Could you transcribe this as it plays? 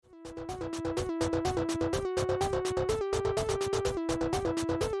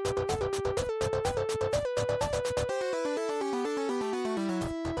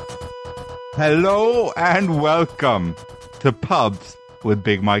Hello and welcome to Pubs with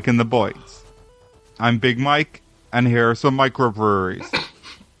Big Mike and the Boys. I'm Big Mike, and here are some microbreweries.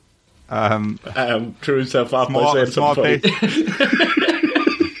 True himself off by saying something funny.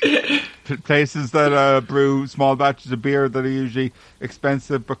 Places that brew small batches of beer that are usually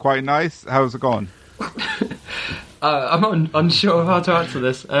expensive but quite nice. How's it going? I'm unsure of how to answer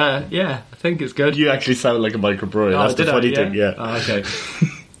this. Yeah, I think it's good. You actually sound like a microbrewery. That's the funny thing, yeah. Oh, okay.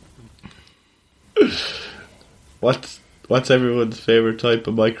 What's everyone's favourite type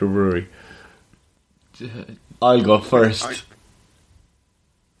of microbrewery? I'll go first.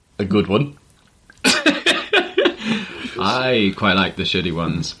 A good one. I quite like the shitty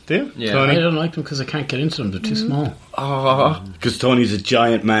ones. Do you? Yeah. Tony? I don't like them because I can't get into them. They're too small. Oh, because Tony's a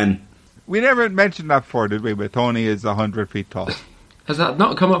giant man. We never mentioned that before, did we? But Tony is 100 feet tall. Has that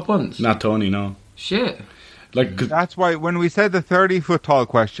not come up once? Not Tony, no. Shit. Like, That's why when we said the 30-foot tall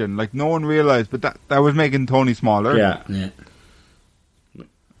question, like no one realised, but that was making Tony smaller. yeah, Yeah.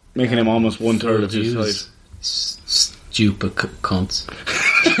 making him almost 1/3 of his Fools, size. Stupid cunts.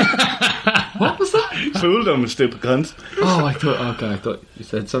 What was that? Fooled him, stupid cunt. Oh, I thought you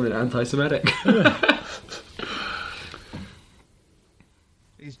said something anti-Semitic.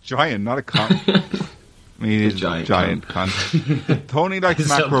 He's giant, not a cunt. I mean, he's a giant cunt. Tony likes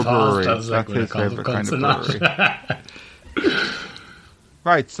macrobreweries. That's his favourite kind of brewery.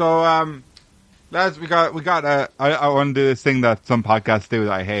 Right, so lads, we got. I want to do this thing that some podcasts do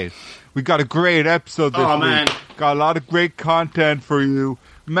that I hate. We got a great episode this week. Man. Got a lot of great content for you.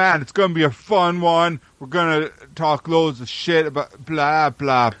 Man, it's going to be a fun one. We're going to talk loads of shit about blah,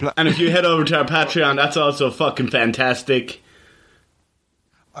 blah, blah. And if you head over to our Patreon, that's also fucking fantastic.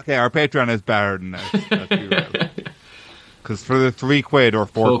 Okay, our Patreon is better than this. Let's be real. Because for the £3 or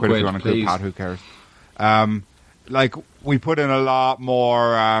 £4 if you want to include Pat, who cares? Like, we put in a lot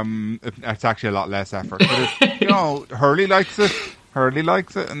more, it's actually a lot less effort. But it's, Hurley likes it. Hurley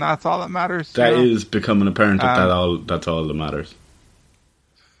likes it, and that's all that matters. That is becoming apparent that that's all that matters.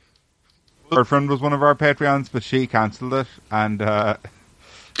 Her friend was one of our Patreons, but she cancelled it, and got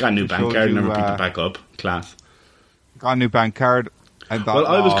a new bank card, never picked it back up. Class. Got a new bank card. I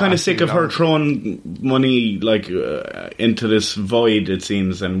was kind of sick of her throwing money into this void, it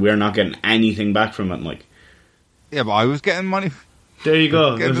seems, and we're not getting anything back from it, Mike. Yeah, but I was getting money. There you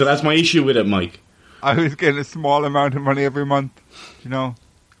go. So that's my issue with it, Mike. I was getting a small amount of money every month,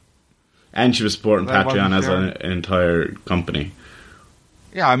 And she was supporting Patreon as an entire company.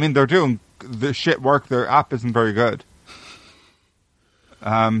 Yeah, I mean, they're doing the shit work. Their app isn't very good.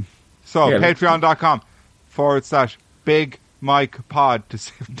 Patreon.com/Big Mike Pod to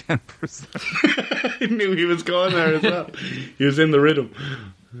save 10%. I knew he was going there as well. He was in the rhythm.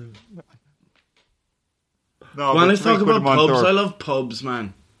 No, let's talk about pubs. I love pubs,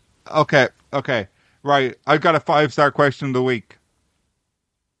 man. Okay. Right, I've got a 5-star question of the week.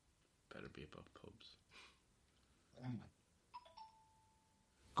 Better be about pubs.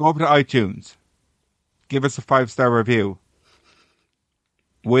 Go over to iTunes. Give us a 5-star review.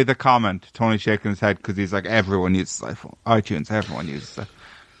 With a comment. Tony's shaking his head because he's like, everyone uses iTunes. Everyone uses it.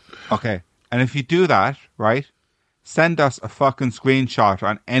 Okay. And if you do that, right, send us a fucking screenshot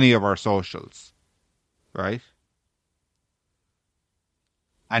on any of our socials. Right?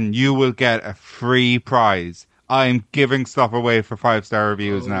 And you will get a free prize. I'm giving stuff away for 5-star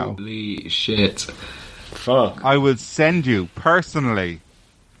reviews now. Holy shit. Fuck. I will send you, personally,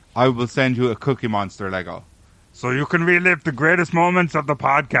 a Cookie Monster Lego. So you can relive the greatest moments of the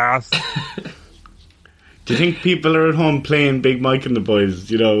podcast. Do you think people are at home playing Big Mike and the Boys,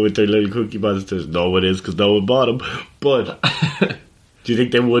 with their little Cookie Monsters? No, it is, because no one bought them. But do you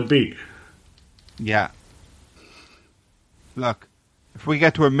think they would be? Yeah. Look, if we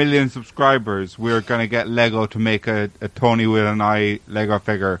get to 1 million subscribers, we're going to get Lego to make a Tony with an eye Lego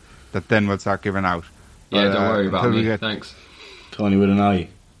figure that then we'll start giving out. Yeah, don't worry about me. Thanks. Tony with an eye.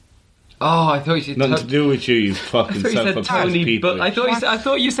 Oh, I thought you said nothing to do with you fucking self-obsessed people. I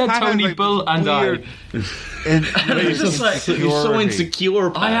thought you said Tony Bull and weird. You're so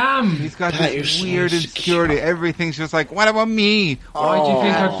insecure, Pat. I am. He's got this weird insecurity. Everything's just like, what about me? Why do you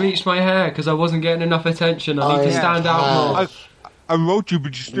think I bleached my hair? Because I wasn't getting enough attention. I need to stand out more. I wrote you,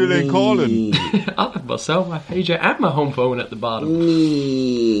 but you still ain't calling. I have myself, my pager, and my home phone at the bottom.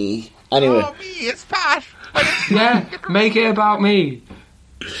 Me. Anyway. Oh, me, it's Pat. Yeah, make it about me.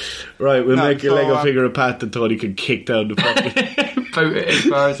 Right, we'll make a Lego figure of Pat that Tony can kick down the fucking... Boot it as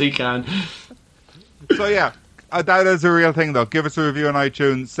far as he can. So yeah, That is a real thing, though. Give us a review on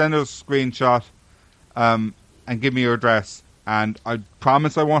iTunes. Send us a screenshot, and give me your address. And I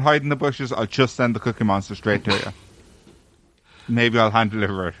promise I won't hide in the bushes. I'll just send the Cookie Monster straight to you. Maybe I'll hand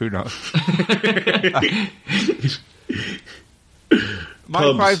deliver it. Who knows? My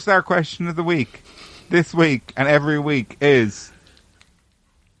 5-star question of the week, this week and every week, is: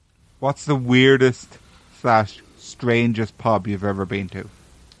 what's the weirdest / strangest pub you've ever been to?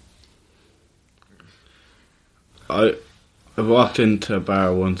 I walked into a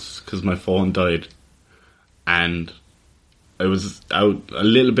bar once because my phone died, and I was out a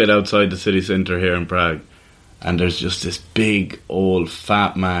little bit outside the city centre here in Prague, and there's just this big old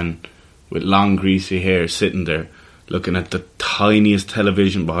fat man with long greasy hair sitting there looking at the tiniest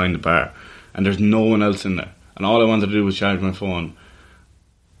television behind the bar, and there's no one else in there, and all I wanted to do was charge my phone,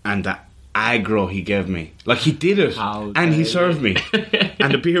 and the aggro he gave me, like, he did it and he served me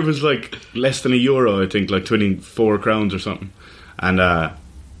and the beer was like less than €1, I think, like 24 crowns or something, and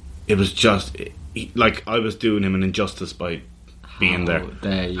it was just like I was doing him an injustice by being there.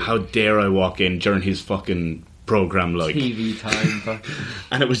 How dare I walk in during his fucking program, like TV time.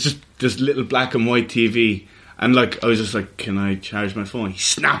 And it was just this little black and white TV, and like I was just like, can I charge my phone? He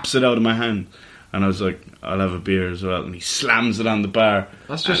snaps it out of my hand, and I was like, I'll have a beer as well, and he slams it on the bar.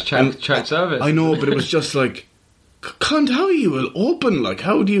 That's just check service. I know, but it was just like, cunt, how are you will open? Like,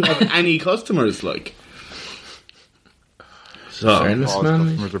 how do you have any customers? Like, so Fairness, All man.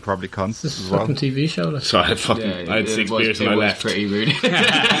 customers are probably cunts This is as a well. fucking TV show. Like. I had 6 beers and I left. Pretty rude.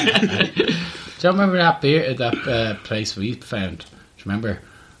 Do you remember that beer, that place we found? Do you remember?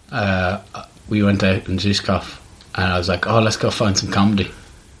 We went out in Zizkov, and I was like, oh, let's go find some comedy.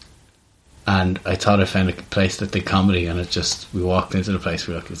 And I thought I found a place that did comedy, and we walked into the place,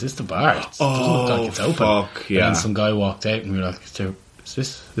 we were like, is this the bar? It doesn't look like it's open. Fuck, yeah. And then some guy walked out, and we were like, is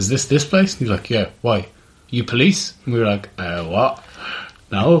this place? And he was like, yeah, why? You police? And we were like, what?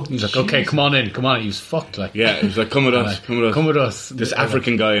 No. He's like, okay, come on in. He was fucked, like. Yeah, he was like, come with us, come with us. This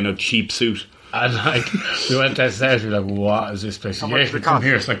African guy in a cheap suit. And like, we went downstairs, we were like, what is this place? Yeah, if you come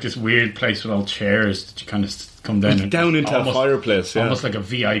here, it's like this weird place with all chairs that you kind of come down and down into a fireplace, yeah. Almost like a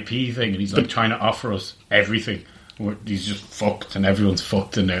VIP thing, and he's like trying to offer us everything. He's just fucked, and everyone's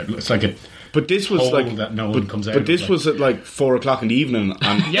fucked in there. It's like a But this was hole like that no one comes out. But this of, was at like 4 o'clock in the evening.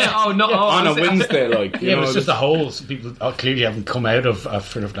 On, yeah, on a Wednesday, like, yeah, it was just a hole. So people clearly haven't come out of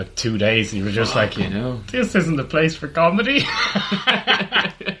for like 2 days, and you were just like, you know, this isn't the place for comedy.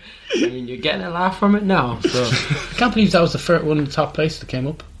 I mean, you're getting a laugh from it now. So I can't believe that was the first one of the top place that came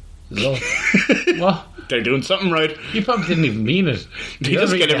up. What? They're doing something right. You probably didn't even mean it. They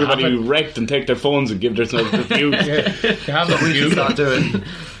just get everybody wrecked and take their phones and give themselves reviews. we should start doing.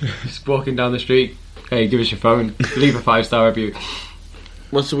 Just walking down the street. Hey, give us your phone. Leave a 5-star review.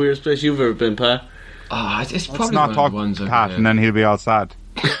 What's the weirdest place you've ever been, Pat? It's probably Let's not one talk of the ones to over Pat, there. and then he'll be all sad.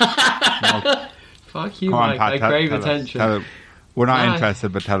 Fuck you, Come on, Mike. Pat, I crave tell us. attention. We're not Aye.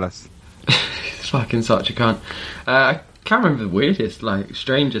 interested, but tell us. It's fucking such a cunt. I can't remember the weirdest, like,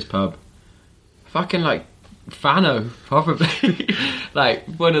 strangest pub. Fucking, like, Fano, probably. Like,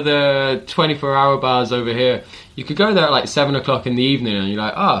 one of the 24-hour bars over here. You could go there at, like, 7 o'clock in the evening and you're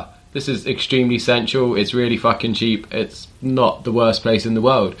like, this is extremely central, it's really fucking cheap, it's not the worst place in the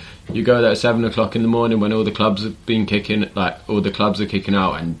world. You go there at 7 o'clock in the morning when all the clubs have been kicking, like, all the clubs are kicking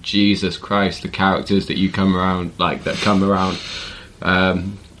out, and Jesus Christ, the characters that come around.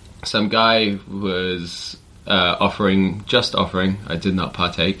 Some guy was offering, I did not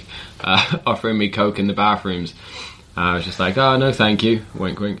partake, offering me coke in the bathrooms. I was just like, oh, no thank you,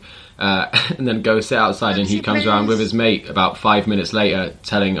 wink wink. And then go sit outside, and he comes around with his mate about 5 minutes later,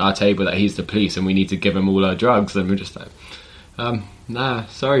 telling our table that he's the police and we need to give him all our drugs. And we're just like, nah,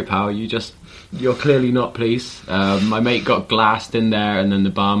 sorry pal, you're clearly not police. My mate got glassed in there, and then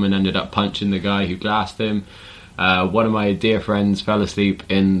the barman ended up punching the guy who glassed him. One of my dear friends fell asleep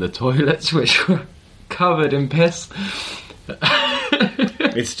in the toilets, which were covered in piss.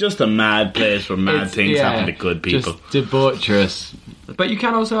 It's just a mad place where mad things happen to good people. Just debaucherous. But you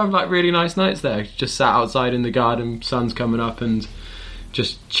can also have, like, really nice nights there. Just sat outside in the garden, sun's coming up, and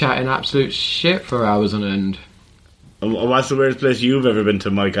just chatting absolute shit for hours on end. What's the weirdest place you've ever been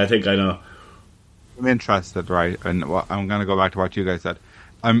to, Mike? I think I know. I'm interested, right? And I'm going to go back to what you guys said.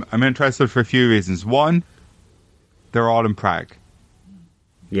 I'm interested for a few reasons. One, they're all in Prague.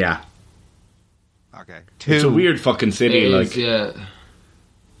 Yeah. Okay. Two, It's a weird fucking city, It like. is, yeah.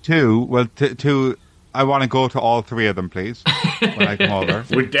 Two, I want to go to all three of them, please, when I come over.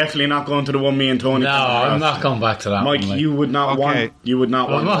 We're definitely not going to the one me and Tony. No, I'm not going back to that Mike, one. Like. you would not Okay. want. You would not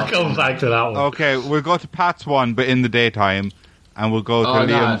I'm want. not going back to that one. Okay, we'll go to Pat's one, but in the daytime, and we'll go to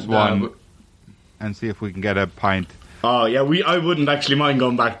Liam's one and see if we can get a pint. Oh yeah, I wouldn't actually mind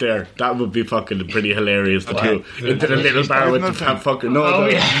going back there. That would be fucking pretty hilarious to do. Into the little bar with the fat fucker.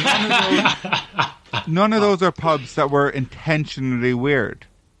 None of those are pubs that were intentionally weird.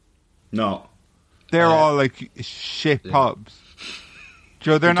 No. They're all like shit pubs.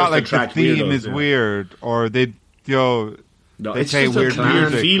 Joe, they're not like the attract theme weirdos, is yeah. weird or they No, they it's play just weird a weird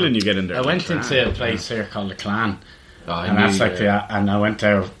music. feeling you get in there. I went into a place here called the Clan, I and knew that's like you- and I went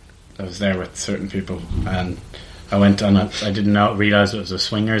there. I was there with certain people, and I went on. I didn't realize it was a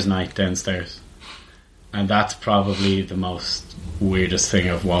swingers night downstairs, and that's probably the most weirdest thing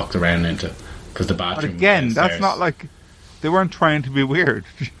I've walked around into because the But bathroom. again, was that's downstairs. not like they weren't trying to be weird.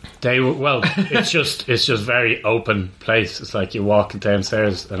 They were, well, it's just very open place. It's like you're walking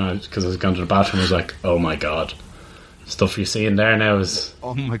downstairs, and because I was going to the bathroom, I was like, oh my god, stuff you're seeing there now is.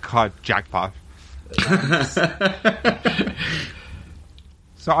 Oh my god, jackpot.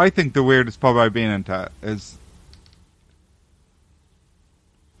 So I think the weirdest pub I've been into is...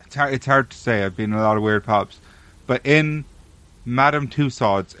 It's hard to say. I've been in a lot of weird pubs. But in Madame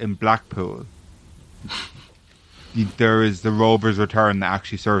Tussauds in Blackpool, there is the Rover's Return that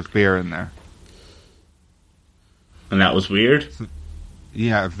actually serves beer in there. And that was weird.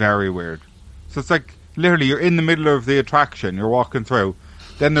 Yeah, very weird. So it's like, literally, you're in the middle of the attraction, you're walking through,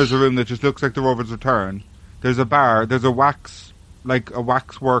 then there's a room that just looks like the Rover's Return, there's a bar, there's a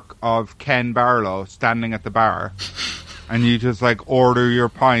waxwork of Ken Barlow standing at the bar, and you just like order your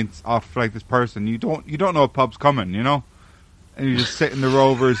pints off like this person. You don't know a pub's coming, you know? And you just sit in the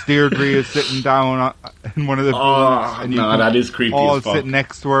Rovers, Deirdre is sitting down in one of the booths, and you no, can that is creepy all as fuck. sit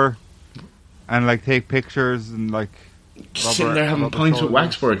next to her, and like take pictures, and like... Sitting there having rubber pints with shoulders.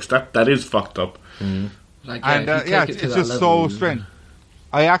 waxworks, that is fucked up. Like, And if you yeah, take it to it's that just level, so strange.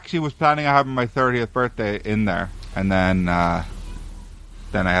 I actually was planning on having my 30th birthday in there, and then I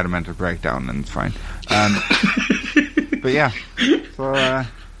had a mental breakdown, and it's fine. But yeah, so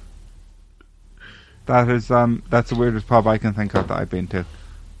that's the weirdest pub I can think of that I've been to.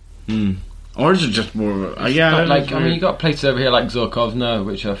 Or is it just more? Yeah, But that like, is I mean, weird. you got places over here like Zorkovna,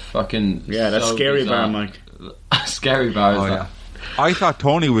 which are fucking That's so scary bizarre. bar, Mike. Scary bar. Oh, Is yeah. that? I thought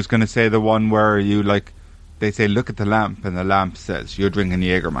Tony was going to say the one where you like they say look at the lamp, and the lamp says you're drinking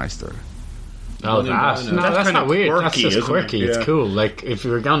Jägermeister. Oh, No, that's no, no. that's That's not kinda weird. That's quirky, just isn't it? quirky. Yeah. It's cool. Like if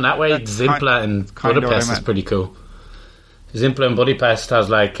you were going that way, That's Zimpla in kinda what I Budapest is meant. pretty cool. Zimpla in Budapest has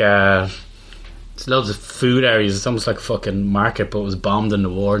like it's loads of food areas. It's almost like a fucking market, but it was bombed in the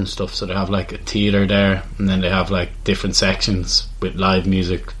war and stuff. So they have like a theater there, and then they have like different sections with live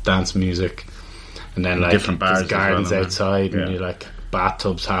music, dance music, and then like Different bars there's as gardens well, outside, and yeah. you like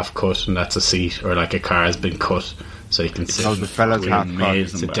bathtubs half cut, and that's a seat, or like a car has been cut, so you can sit. Oh, the fellas Weird have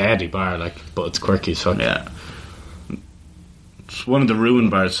maze It's and a bar. deadly bar, like, but it's quirky as fuck. Yeah. It's one of the ruined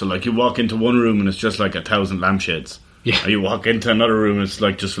bars, so like you walk into one room and it's just like 1,000 lampshades. Yeah. Or you walk into another room and it's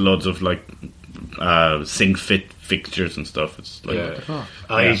like just loads of like sink fit fixtures and stuff. It's like Yeah.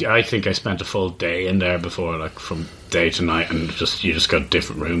 I think I spent a full day in there before, like from day to night, and you just got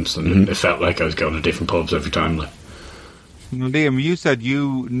different rooms, and it felt like I was going to different pubs every time. Like, Liam, you said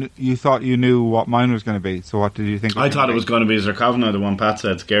you thought you knew what mine was going to be. So what did you think? I thought it was going to be Zerkovna, the one Pat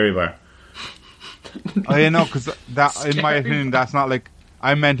said, scary bar. I know, because that, in my opinion, that's not like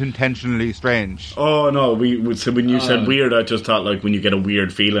I meant intentionally strange. Oh no, so when you said weird, I just thought like when you get a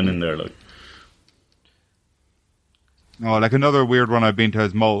weird feeling in there, like No, like another weird one I've been to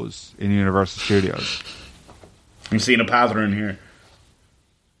is Moe's in Universal Studios. I'm seeing a pattern here.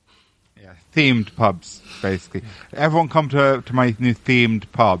 Yeah, themed pubs, basically. Everyone come to my new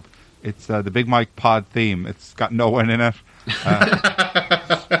themed pub. It's the Big Mike Pod theme. It's got no one in it.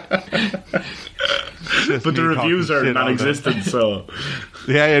 But the reviews are non-existent, so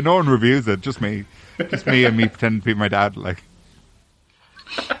Yeah, no one reviews it. Just me and me pretending to be my dad. Like,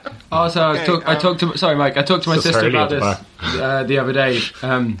 Oh, so I talked to sorry, Mike. I talked to my Just sister Hurley about at this the the other day.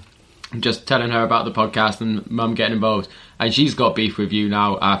 Just telling her about the podcast and Mum getting involved, and she's got beef with you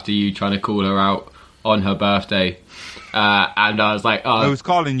now after you trying to call her out on her birthday. And I was like, I oh, was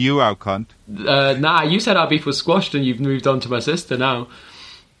calling you out, cunt. nah, you said our beef was squashed, and you've moved on to my sister now.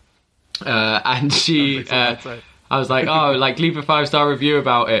 And she, I was like, oh, like leave a 5-star review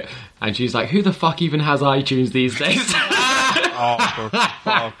about it, and she's like, who the fuck even has iTunes these days? Oh, for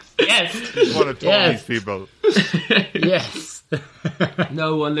fuck's yes, sake. One of Tony's Yes. people. yes.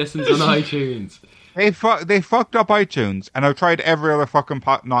 No one listens on iTunes. They fucked up iTunes, and I've tried every other fucking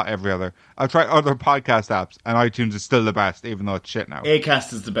not every other. I've tried other podcast apps, and iTunes is still the best, even though it's shit now.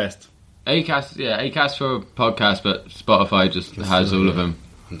 Acast is the best. Acast for a podcast, but Spotify just has all of them.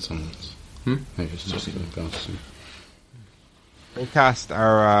 And someone's. Maybe it's just going to see. Acast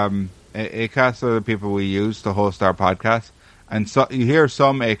are Acast are the people we use to host our podcast. And so you hear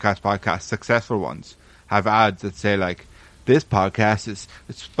some Acast podcasts, successful ones, have ads that say like, "This podcast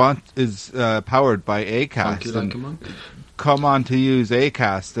is powered by Acast." Monkey like a monkey. Come on to use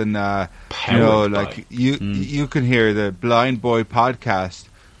Acast, and you can hear the Blind Boy podcast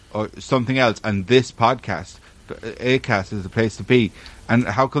or something else, and this podcast, Acast, is the place to be. And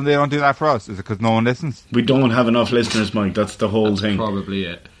how come they don't do that for us? Is it because no one listens? We don't have enough listeners, Mike. That's the whole thing. Probably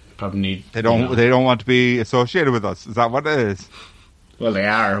it. Probably need. They don't want to be associated with us. Is that what it is? Well, they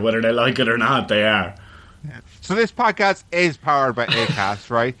are. Whether they like it or not, they are. So this podcast is powered by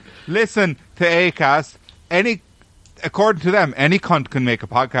Acast, right? Listen to Acast. According to them, any cunt can make a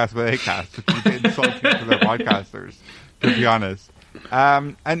podcast with Acast, which is a bit insulting to their podcasters, to be honest.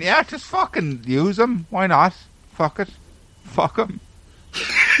 And yeah, just fucking use them. Why not? Fuck it. Fuck them.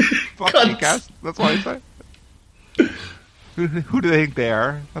 Fuck Acast. That's what I say. Who do they think they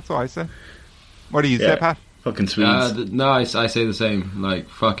are? That's what I say. What do you say, Pat? Fucking Swedes. No, I say the same. Like,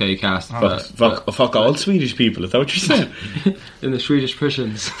 fuck Acast. Fuck all Swedish people. Is that what you're saying? In the Swedish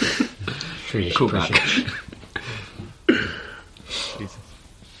prisons. Swedish Cool prison. Jesus.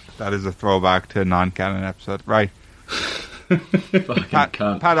 That is a throwback to a non-canon episode. Right. Fucking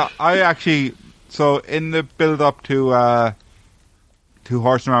cunt. Pat, I actually... So, in the build-up to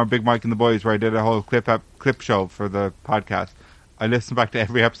Horsing Around Big Mike and the Boys, where I did a whole clip show for the podcast, I listened back to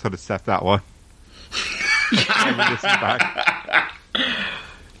every episode except that one. I listened back.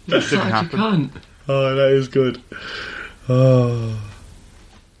 You're such a cunt. Oh, that is good. Oh.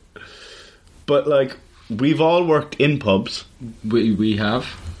 But, like, we've all worked in pubs. We have.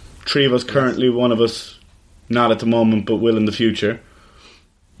 3 of us currently, one of us not at the moment, but will in the future.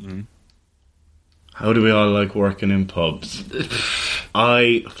 Mm. How do we all like working in pubs?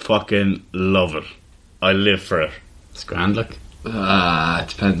 I fucking love it. I live for it. It's grand, look. It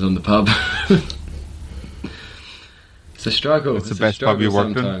depends on the pub. It's a struggle. What's the best pub you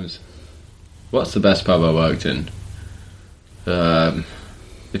worked in? What's the best pub I worked in?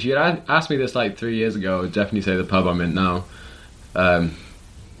 If you had asked me this like 3 years ago, I would definitely say the pub I'm in now.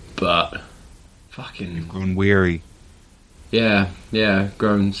 But fucking Grown weary. yeah,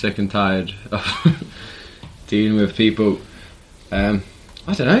 grown sick and tired of dealing with people. I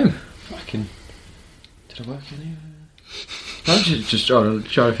don't know. Fucking did I work in here? I'm just trying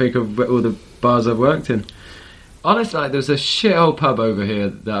to think of all the bars I've worked in. Honestly, like, there's a shit old pub over here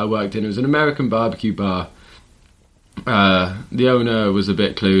that I worked in. It was an American barbecue bar. The owner was a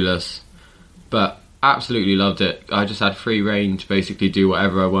bit clueless, but absolutely loved it. I just had free reign to basically do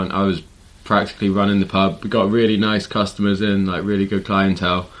whatever I want. I was practically running the pub. We got really nice customers in, like really good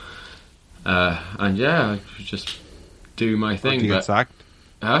clientele. And yeah, I could just do my thing. Did you get sacked?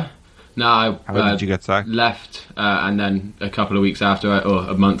 Huh? No, How did you get sacked? Left, and then a couple of weeks after, or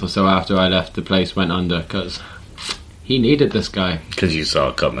a month or so after I left, the place went under because he needed this guy. Because you saw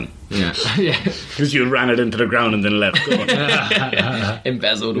it coming. Yeah, yeah. Because you ran it into the ground and then left. Go on.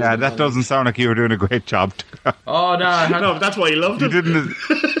 Embezzled. Yeah, that doesn't sound like you were doing a great job. Oh no! No, that's why you loved You it.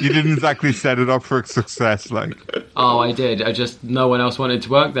 didn't exactly set it up for success, like. Oh, I did. I just no one else wanted to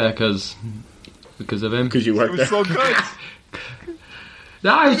work there because of him. Because you It worked was there. so good.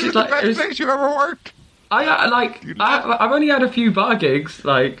 No, it's It was just the like best place you ever worked. I've only had a few bar gigs,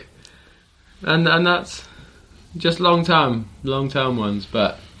 like, and that's just long term ones.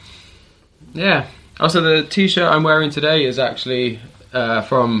 But yeah. Also, the T-shirt I'm wearing today is actually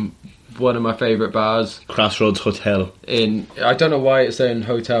from one of my favourite bars. Crossroads Hotel. I don't know why it's saying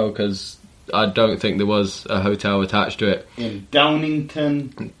hotel because I don't think there was a hotel attached to it. In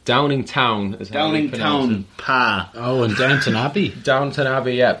Downingtown. Downingtown is how they pronounce Downingtown. Pa. Oh, and Downton Abbey. it. Downton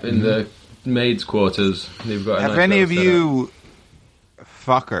Abbey, yep, in the maids' quarters. They've got. Have any of you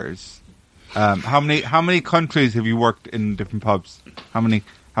fuckers? How many countries have you worked in different pubs? How many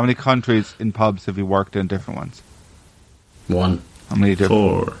countries in pubs have you worked in different ones? 1. How many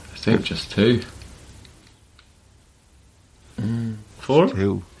different? 4. I think just 2. 4?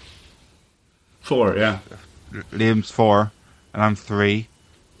 2. 4, yeah. Liam's 4, and I'm 3,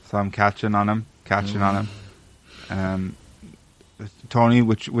 so I'm catching on him. Tony,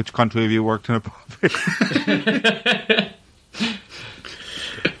 which country have you worked in a pub?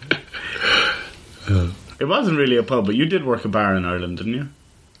 It wasn't really a pub, but you did work a bar in Ireland, didn't you?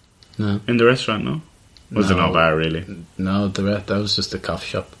 No. In the restaurant, no? Was it No. no bar, really? No, that was just a coffee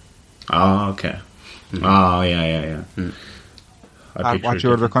shop. Oh, okay. Oh, yeah. I pictured What's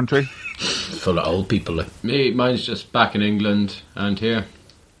your it. other country? Full of old people. Like. Mine's just back in England and here.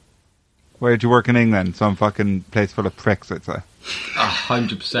 Where did you work in England? Some fucking place full of pricks, I'd say.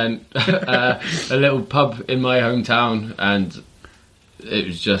 100%. A little pub in my hometown, and it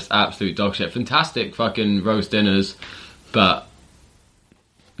was just absolute dog shit. Fantastic fucking roast dinners, but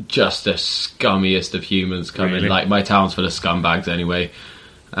just the scummiest of humans coming. Really? Like, my town's full of scumbags anyway,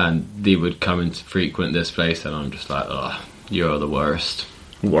 and they would come and frequent this place, and I'm just like, oh, you're the worst.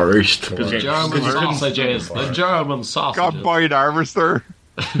 Worst. The German sausages. The German sausages. Got by an harvester.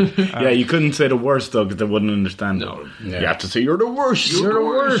 Yeah, you couldn't say the worst though, because they wouldn't understand. No. You have to say you're the worst. You're the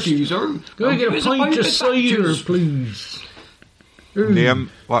worst, Caesar. Go and get a pint of cider, please. Liam,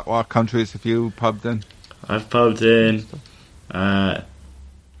 what countries have you pubbed in? I've pubbed in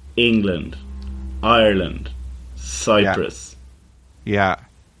England, Ireland, Cyprus, Yeah.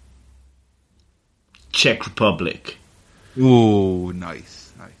 Czech Republic. Ooh,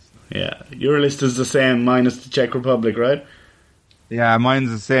 nice. Yeah, your list is the same minus the Czech Republic, right? Yeah, mine's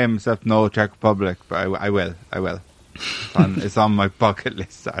the same except no Czech Republic, but I will. It's on my bucket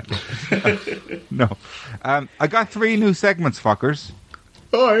list, sadly. No. I got 3 new segments, fuckers.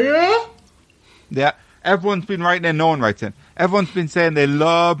 Oh, yeah? Yeah, everyone's been writing in, no one writes in. Everyone's been saying they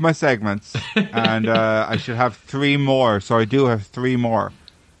love my segments, and I should have 3 more, so I do have 3 more.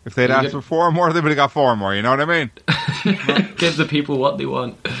 If they'd asked for 4 more, they would have got 4 more, you know what I mean? Give the people what they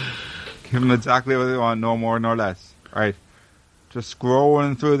want. Give them exactly what they want, no more, no less. Right. Just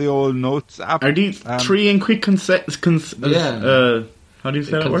scrolling through the old notes app. Are these 3 in quick Yeah. how do you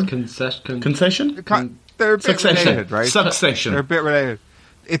say that word? Concession? They're a bit Succession. related, right? Succession. They're a bit related.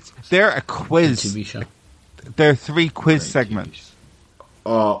 They're a quiz. TV show. They're 3 quiz segments.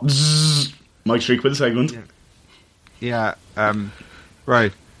 Mike Streak with a segment. Yeah.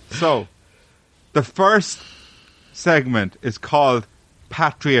 Right. So, the first segment is called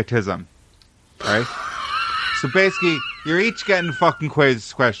patriotism. Right? So basically, you're each getting a fucking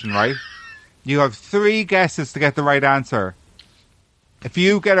quiz question, right? You have 3 guesses to get the right answer. If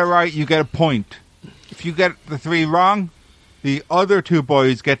you get it right, you get a point. If you get the 3 wrong, the other 2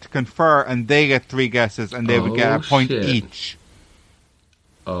 boys get to confer, and they get 3 guesses, and they would get a point shit. each.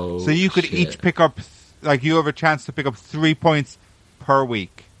 Oh, So you could shit. each pick up, you have a chance to pick up 3 points per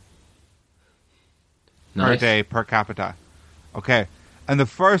week, per Nice. day, per capita. Okay. And the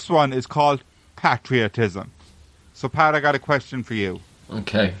first one is called patriotism. So, Pat, I got a question for you.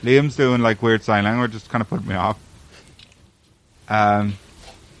 Okay. Liam's doing like weird sign language, just kind of putting me off. I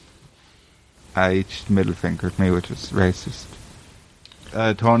just middle fingered me, which is racist.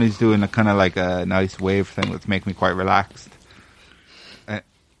 Tony's doing a kind of like a nice wave thing that's making me quite relaxed.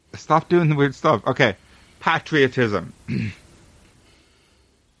 Stop doing the weird stuff. Okay, patriotism.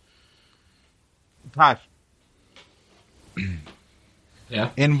 Pat, Yeah.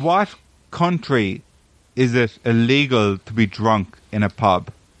 in what country is it illegal to be drunk in a pub?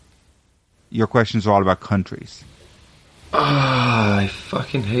 Your questions are all about countries. I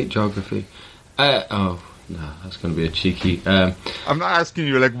fucking hate geography. No, that's going to be a cheeky. I'm not asking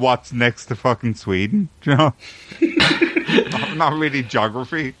you like what's next to fucking Sweden, do you know? Not really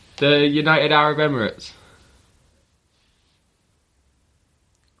geography. The United Arab Emirates.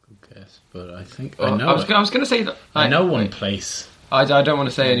 Good guess, but I think Oh, I know. I was going to say that. I know one place. I don't want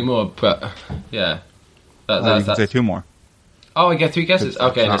to say anymore, but yeah. You can say 2 more. Oh, I get 3 guesses.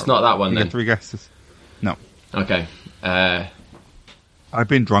 Okay, and it's not that one You then. get 3 guesses. No. Okay. I've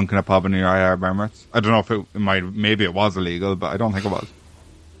been drunk in a pub in the Arab Emirates. I don't know if maybe it was illegal, but I don't think it was.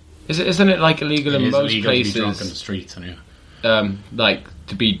 Isn't it like illegal It in is most illegal to be drunk in the places? streets, anyway. Like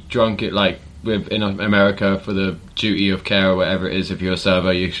to be drunk in America for the duty of care or whatever it is. If you're a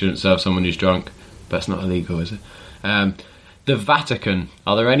server, you shouldn't serve someone who's drunk. But it's not illegal, is it? The Vatican.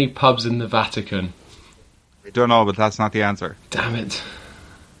 Are there any pubs in the Vatican? I don't know, but that's not the answer. Damn it.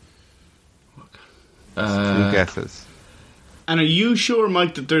 2 guesses. And are you sure,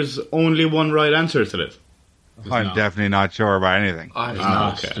 Mike, that there's only one right answer to this? I'm not. definitely not sure about anything.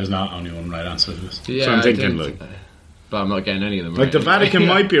 There's not only one right answer to this. Yeah, So I'm I thinking, don't- like- but I'm not getting any of them Like right. the Vatican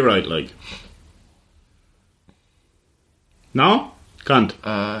might be right, like. No? Can't.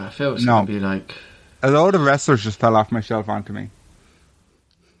 I feel it's No. going to be like... A load of wrestlers just fell off my shelf onto me.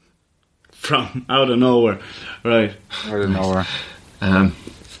 From out of nowhere. Right. Out of nowhere.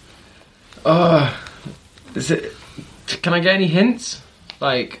 Is it... Can I get any hints?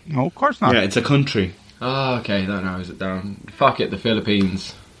 Like... No, of course not. Yeah, it's a country. Oh, okay, that narrows it down. Fuck it, the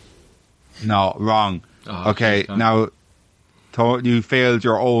Philippines. No, wrong. Oh, Okay, okay. now you failed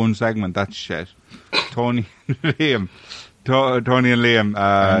your own segment. That's shit. Tony and Liam. Tony and Liam.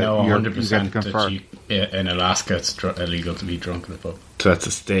 I know you 100% get to confer. that in Alaska it's illegal to be drunk in a pub. So that's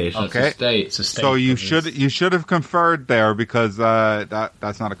a state. That's Okay. a state. It's a state. So you but it's- should have conferred there because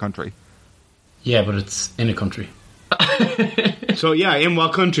that's not a country. Yeah, but it's in a country. So yeah, in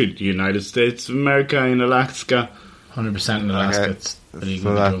what country? The United States of America, in Alaska. 100% in Alaska. Okay. It's So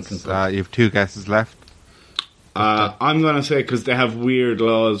illegal to drink that's, and you have 2 guesses left. I'm gonna say because they have weird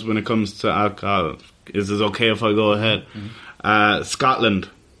laws when it comes to alcohol. Is it okay if I go ahead? Scotland.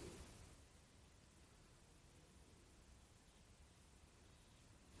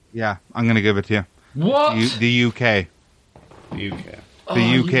 Yeah, I'm going to give it to you. What? The UK. UK.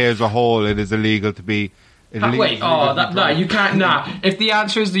 The UK as a whole, it is illegal to be. Wait, no, you can't. Nah, if the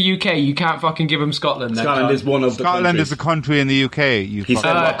answer is the UK, you can't fucking give him Scotland. then, Scotland dog. is one of the Scotland countries. is a country in the UK. You He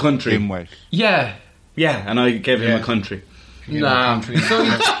said what country? Dimwit. Yeah. Yeah, and I gave him a country. Nah.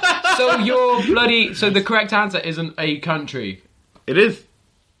 So you're bloody. So the correct answer isn't a country. It is.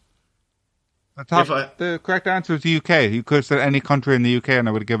 The correct answer is the UK. You could have said any country in the UK and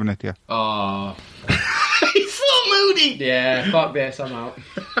I would have given it to you. Oh. He's so moody. Yeah, fuck this, I'm out.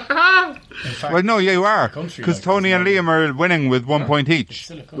 Well, no, yeah, you are. country, Because like, Tony and Liam are winning with 1 point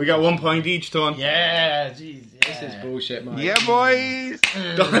each. We got 1 point each, Tone. Yeah, jeez. This is bullshit, man. Yeah, boys.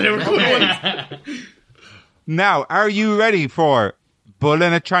 They were good ones. Now, are you ready for Bull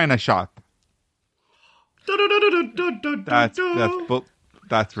in a China Shop?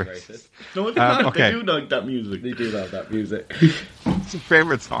 That's racist. No, it's not. okay. They do like that music. They do love that music. It's your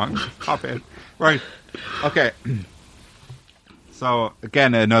favorite song. Pop in. Right. Okay. So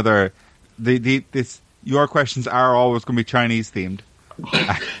again, another. Your questions are always going to be Chinese themed.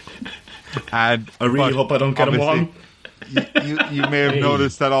 And I really hope I don't get them wrong. You may have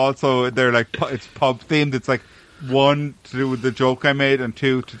noticed that also they're like it's pub themed. It's like 1 to do with the joke I made and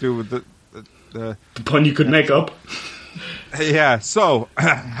 2 to do with the The pun you could make up. yeah. So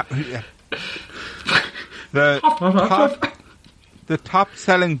the top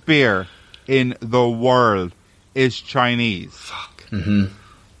selling beer in the world is Chinese. Fuck.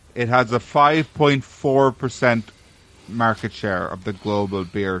 It has a 5.4% market share of the global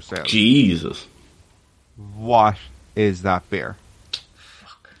beer sales. Jesus. What is that beer?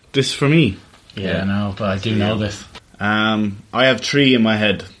 This for me. Yeah, no, but I do know this. I have 3 in my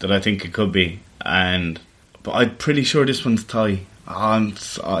head that I think it could be, but I'm pretty sure this one's Thai.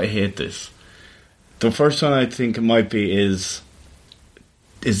 I hate this. The first one I think it might be is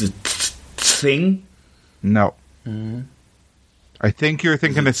it Sing? No. I think you're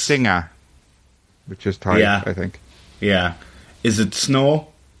thinking of Singa, which is Thai, Yeah. I think. Yeah. Is it Snow?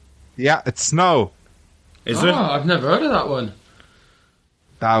 Yeah, it's Snow. Is Oh, it? I've never heard of that one.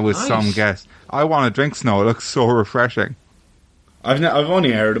 That was Nice. some guess. I want to drink Snow. It looks so refreshing. I've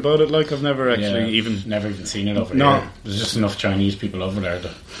only heard about it. Like I've never actually never even seen it over No. here. There's just enough Chinese people over there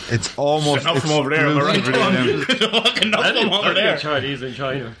that It's almost Enough from over there, am I right? exclusively- Fucking knock them over there. Chinese in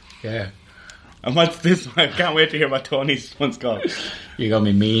China. yeah. And what's this? I can't wait to hear what Tony's one's called. You're gonna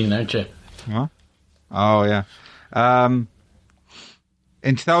be mean, aren't you? Huh? Oh, yeah.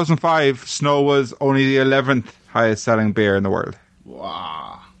 In 2005, Snow was only the 11th highest selling beer in the world.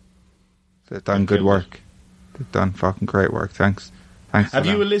 Wow. They've done good work. They've done fucking great work. Thanks. Thanks. Have to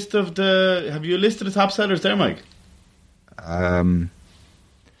you a them. list of the top sellers there, Mike?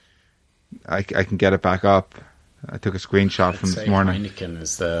 I can get it back up. I took a screenshot from this morning. Heineken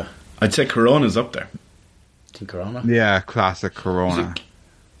is the I'd say Corona's up there. Corona. Yeah, classic Corona.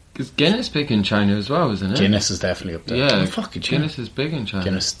 Is Guinness big in China as well, isn't it? Guinness is definitely up there. Yeah, Oh, fuck it, Guinness is big in China.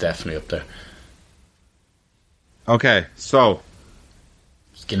 Guinness is definitely up there. Okay, so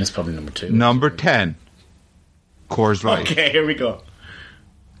Guinness probably number 2. number 10, Coors Light, Okay, here we go.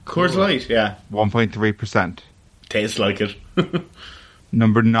 Coors Light, yeah. 1.3%. Tastes like it.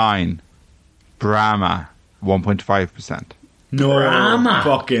 Number 9, Brahma, 1.5%. No Brahma.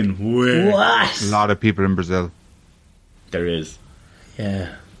 fucking way. What? A lot of people in Brazil. There is.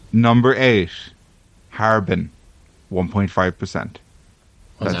 Yeah. Number 8, Harbin, 1.5%.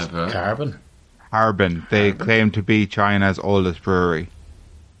 What's That's Never. Carbon? Harbin, they claim to be China's oldest brewery.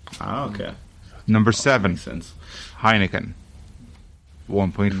 Ah, okay. Number 7, Makes sense. Heineken,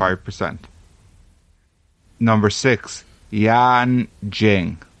 1.5%. Number 6, Yan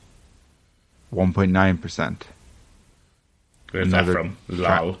Jing, 1.9%. Where's that from?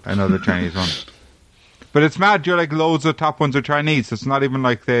 Lao. Another Chinese one. But it's mad, you're like loads of top ones are Chinese. So it's not even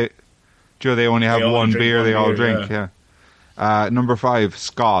like they only have They all one drink beer one they all beer, drink. Yeah. Number 5,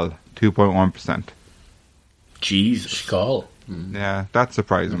 Skol, 2.1%. Jesus. Skull. Yeah, that's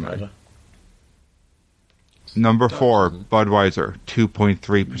surprising. Right? Number 4, Budweiser,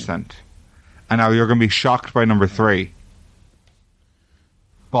 2.3%. And now you're going to be shocked by number 3,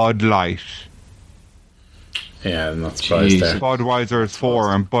 Bud Light. Yeah, I'm not surprised Jeez. there. Budweiser is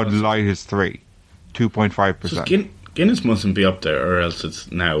 4 and Bud Light is 3, 2.5%. So Guinness mustn't be up there, or else it's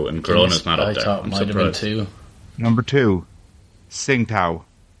now, and Corona's not I up there. thought it I'm might have been surprised. 2. Number 2, Tsingtao,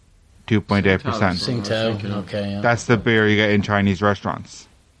 2.8%. Tsingtao. Okay, yeah. That's the beer you get in Chinese restaurants.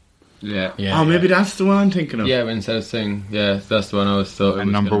 Yeah. Yeah, Oh, maybe yeah. that's the one I'm thinking of. Yeah, when instead of Sing, yeah, that's the one I always thought. It And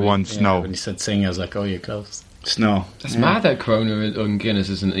was number gonna be. one, Yeah, Snow. when you said Sing, I was like, oh, you're close. Snow. It's mad that Corona and Guinness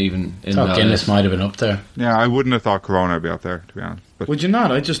isn't even in Oh, that Guinness list. might have been up there. Yeah, I wouldn't have thought Corona would be up there, to be honest. But Would you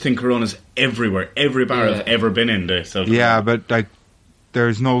not? I just think Corona's everywhere. Every bar Yeah. I've ever been in there. So yeah, but like,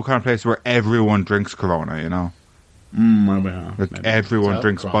 there's no kind of place where everyone drinks Corona, you know? Like, everyone So,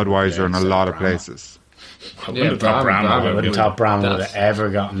 drinks Brahma, Budweiser yeah, in a so lot of Brahma. places. Yeah, the top Brahma. Brahma. I wouldn't thought Brahma would That's- have ever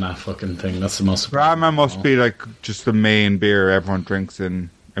gotten that fucking thing. That's the most. Brahma must be like just the main beer everyone drinks in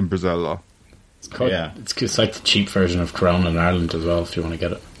Brazil, though. Yeah. It's like the cheap version of Corona in Ireland as well, if you want to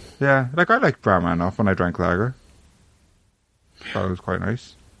get it. Yeah, like I like Brahma enough when I drank lager. Thought it was quite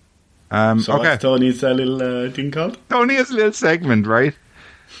nice. So Okay, what's Tony's little thing called? Tony has a little segment, right?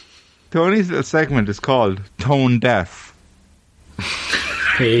 Tony's little segment is called Tone Deaf.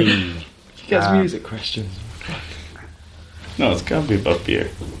 Hey. He gets music questions. No, it's got to be about beer.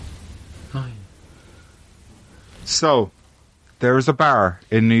 So, there is a bar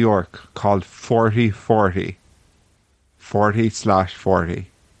in New York called 4040. 40/40.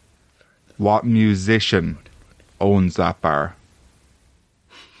 What musician owns that bar?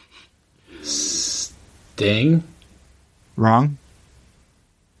 Sting? Wrong?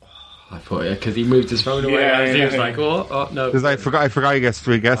 I thought, yeah, because he moved his phone away. Yeah, and he yeah, was yeah. like, oh no. Because I forgot you guessed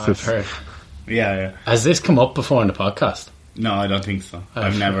 3 guesses. I've heard. Yeah. Has this come up before in the podcast? No, I don't think so.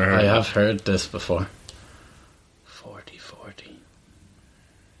 I've never heard I of have it. heard this before. 40/40.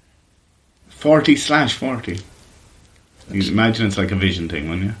 40/40. You imagine it's like a vision thing,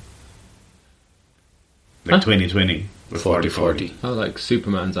 wouldn't you? Like 2020. with 40/40. Oh, like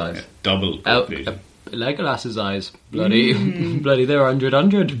Superman's eyes. Double El- vision. Legolas's eyes. Bloody, they're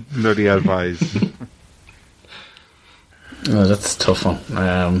 100. Bloody advice. Oh, that's a tough one.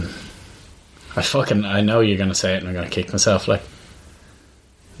 I know you're going to say it and I'm going to kick myself, like.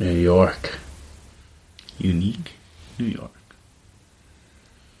 New York. Unique. New York.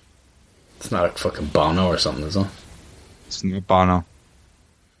 It's not like fucking Bono or something, is it? It's not Bono.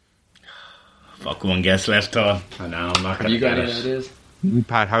 Fuck, one guess left on. I know, I'm not Have going to you got get any it. ideas?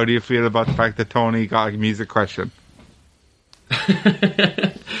 Pat, how do you feel about the fact that Tony got a music question?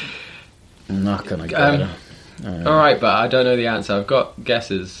 I'm not going to get Um, it. Alright, but I don't know the answer. I've got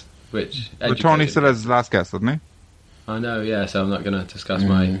guesses, which... But Tony educated still me. has his last guess, doesn't he? I know, yeah, so I'm not going to discuss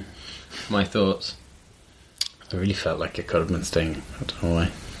my thoughts. I really felt like it could have been Sting. I don't know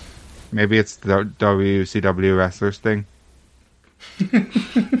why. Maybe it's the WCW wrestlers thing.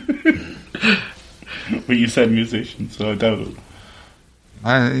 But you said musician, so I doubt it.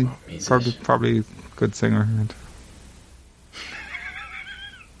 Probably good singer.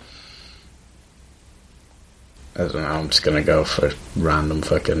 I don't know, I'm just going to go for random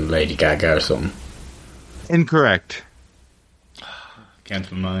fucking Lady Gaga or something. Incorrect.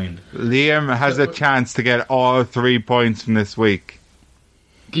 Can't mind. Liam has a chance to get all 3 points from this week.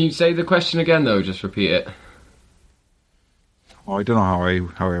 Can you say the question again, though? Just repeat it. Oh, I don't know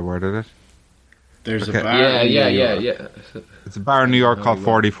how I worded it. There's Okay. a bar. in New York. Yeah. It's a bar in New York called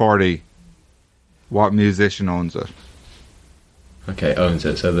 4040. What musician owns it? Okay, owns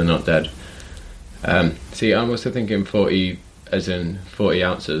it, so they're not dead. See, I'm also thinking 40 as in 40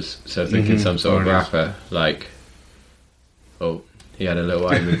 ounces, so thinking some sort of 40s. rapper, like... Oh, he had a little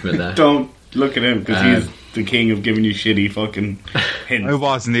eye movement there. Don't look at him, because Um, he's the king of giving you shitty fucking hints. I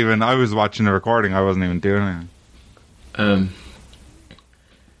was watching the recording, I wasn't even doing it. I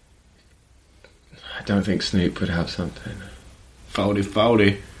don't think Snoop would have something.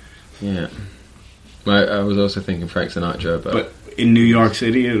 40. Yeah. I was also thinking Frank Sinatra, But in New York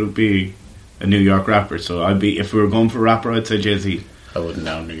City, it would be a New York rapper. So I'd be, if we were going for rapper, I'd say Jay-Z. I wouldn't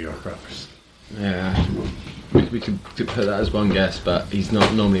know New York rappers. yeah, we could put that as one guess, but he's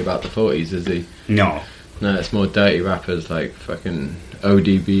not normally about the 40s, is he? No. No, it's more dirty rappers like fucking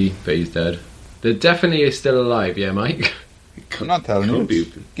ODB, but he's dead. They're definitely still alive, yeah, Mike? I'm not telling Could you.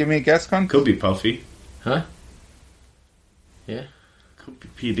 be. Give me a guess, con. Could be Puffy. Huh? Yeah. Could be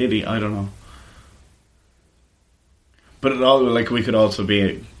P. Diddy. I don't know. But it all, like, we could also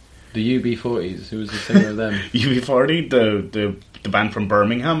be The UB40s, who was the singer of them? UB40, the band from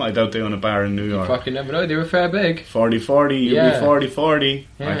Birmingham. I doubt they own a bar in New York. Fucking never know, they were fair big. 40, Yeah. UB40.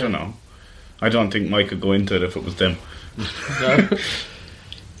 I Yeah. don't know. I don't think Mike could go into it if it was them. No?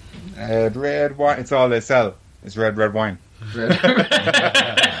 Red wine. It's all they sell. It's red wine.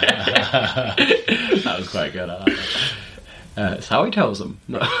 That was quite good. I like That's how he tells them.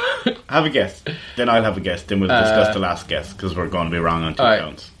 No. Have a guess. Then I'll have a guess. Then we'll discuss the last guess because we're going to be wrong on 2 Alright.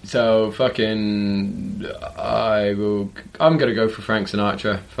 counts. So fucking, I'm gonna go for Frank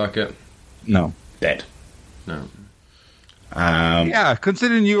Sinatra. Fuck it. No. Dead. No. Yeah,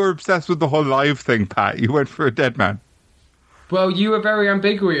 considering you were obsessed with the whole live thing, Pat, you went for a dead man. Well, you were very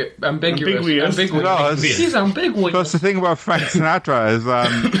ambiguous. Ambiguous. No, He's ambiguous. Plus, the thing about Frank Sinatra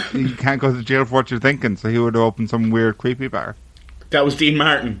is you can't go to jail for what you're thinking, so he would have opened some weird, creepy bar. That was Dean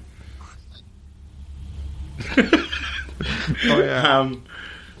Martin. Oh,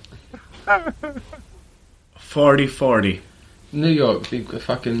 yeah. 40-40. New York,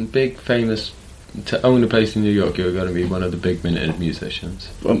 big famous. To own a place in New York, you're going to be one of the big minted musicians.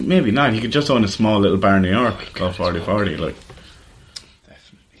 Well, maybe not. He could just own a small little bar in New York called 40-40. Like,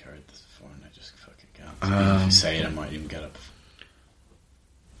 Definitely heard this before, and I just fucking can't. If you say it, I might even get it.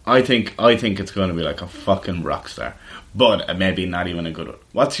 I think it's going to be like a fucking rock star, but maybe not even a good one.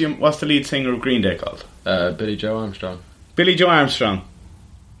 What's the lead singer of Green Day called? Billy Joe Armstrong. Billy Joe Armstrong.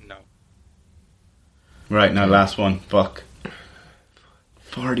 No. Right, now last one. Fuck.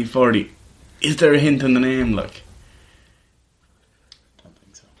 40-40. Is there a hint in the name? Like, Don't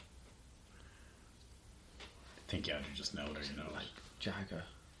think so. I think you just know it, or you know it. Jagger.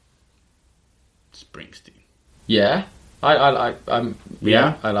 Springsteen. Yeah, I like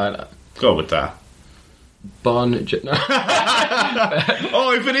that. Go with that. No.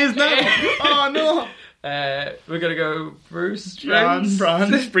 Oh, if it is now. Oh no. We're gonna go Bruce John Bon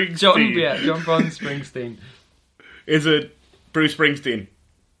Springsteen. John Bon Springsteen. Is it Bruce Springsteen?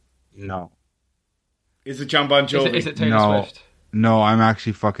 No. Is it John Bon Jovi? Is it Taylor No. Swift? No, I'm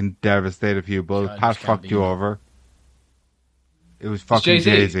actually fucking devastated for you, Bull. Childish Pat fucked you Gambino. over. It was fucking Jay-Z?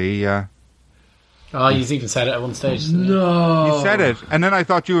 Jay-Z, yeah. Oh, you even said it at one stage. didn't you? No. You said it, and then I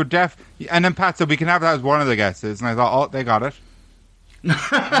thought you were deaf. And then Pat said we can have that as one of the guesses, and I thought, oh, they got it.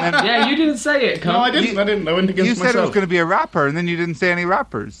 Yeah, you didn't say it. No, I didn't. I went against You myself. said it was going to be a rapper, and then you didn't say any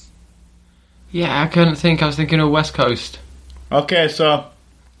rappers. Yeah, I couldn't think. I was thinking of West Coast. Okay, so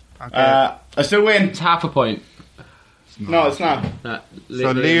Okay. I still win. It's half a point. No, it's not. That,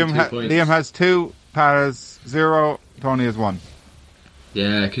 So Liam has 2, Pat has 0, Tony has 1.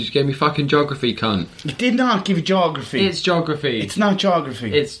 Yeah, because you gave me fucking geography, cunt. It did not give you geography. It's geography. It's not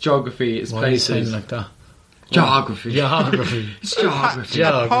geography. It's geography. It's Why are you saying places. like that? Geography. Geography. It's geography.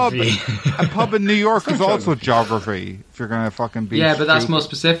 Geography. A pub in New York is also geography, if you're going to fucking be Yeah, but that's stupid. more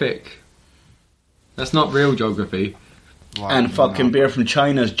specific. That's not real geography. Wow, and fucking no. beer from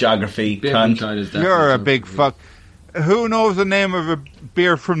China's geography. Beer from cunt. China's definitely You're a big geography. fuck. Who knows the name of a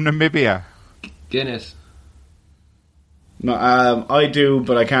beer from Namibia? Guinness. No, I do,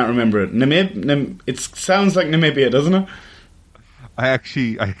 but I can't remember it. It sounds like Namibia, doesn't it? I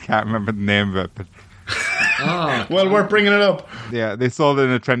can't remember the name of it, but Oh, Well, we're bringing it up. yeah, they sold it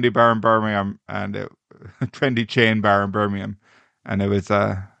in a trendy bar in Birmingham, and a trendy chain bar in Birmingham, and it was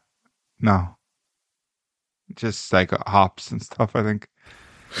no, just like hops and stuff, I think.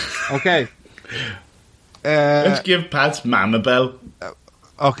 Okay. Let's give Pat's mum a bell.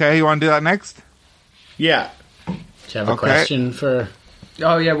 Okay, you want to do that next? Yeah. Do you have a Okay. question for?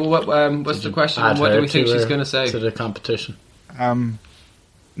 oh yeah. Well, what's the question? add What do her we think to she's her- going to say? to the competition?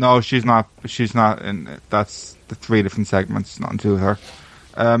 No, she's not. She's not in. That's the 3 different segments. Nothing to do with her.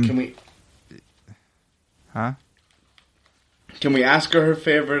 Can we? Huh? Can we ask her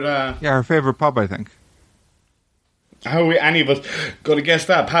favorite? Yeah, her favorite pub, I think. How are we? Any of us going to guess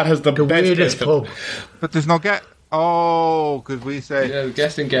that? Pat has the The best weirdest guess. pub. But there's no get. Oh, could we say? Yeah, the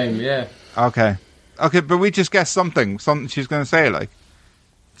guessing game. Yeah. Okay, but we just guess something she's going to say, like.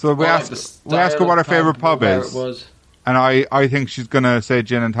 So we Or, like, ask the we ask her style what her of favorite pub where is, It was. and I think she's going to say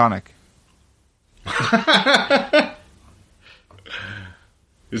gin and tonic.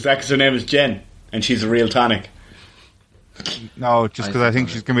 Is that because her name is Jen and she's a real tonic? No, just because I think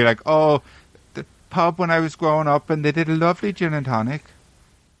she's going to be like, oh, the pub when I was growing up, and they did a lovely gin and tonic.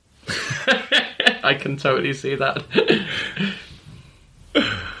 I can totally see that.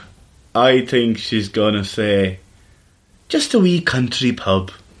 I think she's going to say just a wee country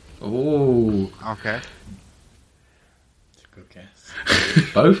pub. Oh, Okay. It's a good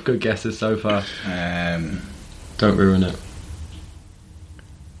guess. both good guesses so far. Don't ruin it.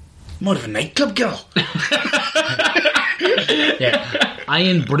 More of a nightclub girl. Yeah,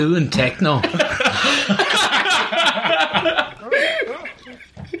 Iron Brew and Techno.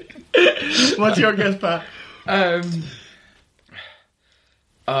 What's your guess, Pat?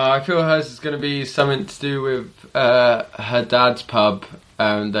 I feel hers is going to be something to do with her dad's pub,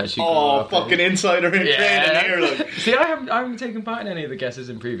 that she. Oh, fucking insider in training here, look. See, I haven't taken part in any of the guesses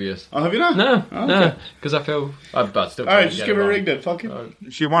in previous. Oh, have you not? No, Oh, no, okay. because I feel I'd still. All right, just give her a ring then. Fuck it.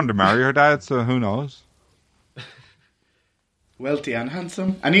 She wanted to marry her dad, so who knows? Wealthy and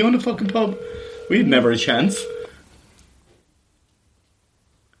handsome. And he owned a fucking pub. We'd never a chance.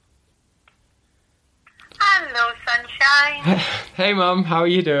 Hello, sunshine. Hey, Mum, how are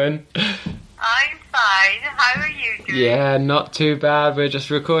you doing? I'm fine. How are you doing? Yeah, not too bad. We're just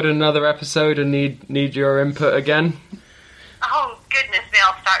recording another episode and need your input again. Oh, goodness me,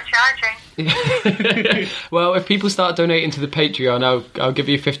 I'll start charging. Well, if people start donating to the Patreon, I'll give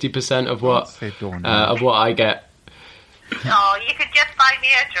you 50% of what I get. Oh, you could just buy me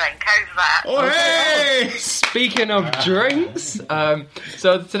a drink. How's that? Oh, hey! Speaking of drinks,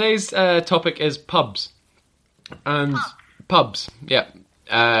 so today's topic is pubs. And pubs, yeah.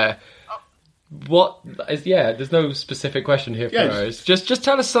 What is? Yeah, there's no specific question here for us. Just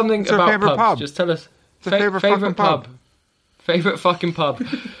tell us something your about favourite pubs. pub? Just tell us your favourite fucking pub? Favorite fucking pub. Has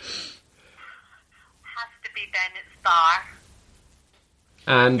to be Bennett's Bar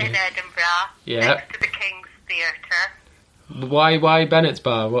And in Edinburgh, Yeah. next to the King's Theatre. why Bennett's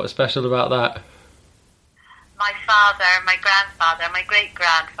Bar? What's special about that? My father, my grandfather, my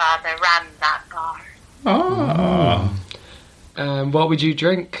great-grandfather ran that bar. Oh. What would you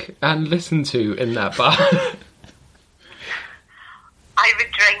drink and listen to in that bar? I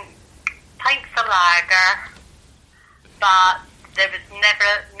would drink pints of lager, but there was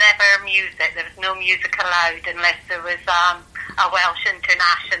never music. There was no music allowed unless there was a Welsh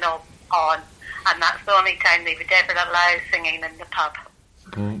International on, and that's the only time they would ever allow singing in the pub.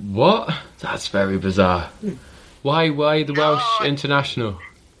 What? That's very bizarre. Why the Welsh No. International?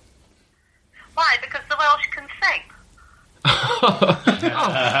 Why? Because the Welsh can sing. Oh,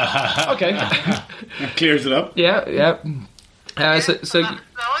 okay. That clears it up. Yeah. So That's the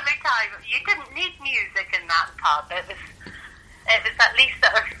only time you didn't need music in that pub. It was at least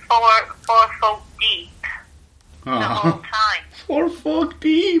sort of four folk deep the whole time. 4 folk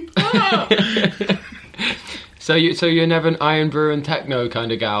deep. Ah. so you're never an Iron Brew and techno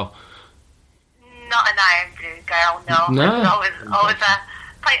kind of gal. Not an Iron Brew girl, no. No. It's always a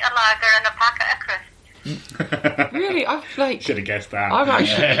pint of lager and a packet of crisps. Really? Should have guessed that. I'm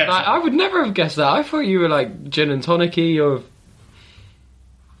actually. I would never have guessed that. I thought you were like gin and tonic-y or.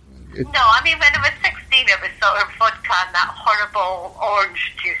 No, I mean, when I was 16, it was sort of vodka and that horrible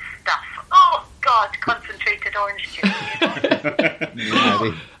orange juice stuff. Oh, God, concentrated orange juice. You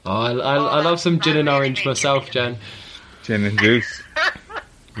know? Oh, I love some gin and orange myself, Jen. Gin and juice. But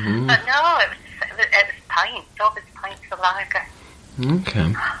no, it was pints, always pints of lager.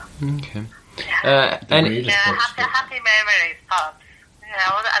 Okay. Happy memories, pubs. You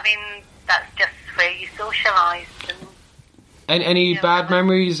know, I mean, that's just where you socialise. And any bad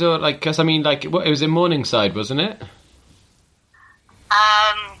memories or like? Because I mean, like, it was in Morningside, wasn't it?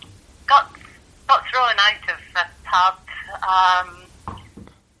 Got thrown out of the pub.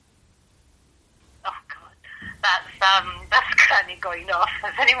 Oh God, that's Granny going off.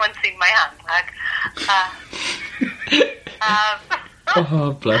 Has anyone seen my handbag?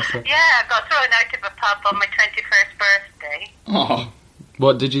 Oh, bless her. Yeah, I got thrown out of a pub on my 21st birthday. Oh.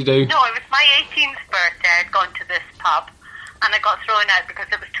 What did you do? No, it was my 18th birthday. I'd gone to this pub, and I got thrown out because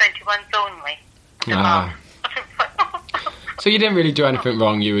it was 21s only. Ah. So you didn't really do anything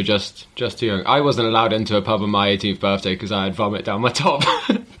wrong. You were just too young. I wasn't allowed into a pub on my 18th birthday because I had vomit down my top.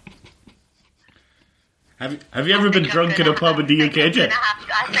 Have you ever been drunk in a pub in the UK, Jen?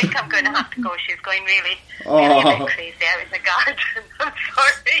 I think I'm going to have to go. She's going really Oh. a bit crazy out in the garden. I'm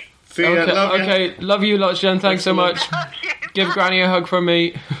sorry. See ya, love ya. Okay, love you lots, Jen. Thanks so much. Love you. Give Granny a hug from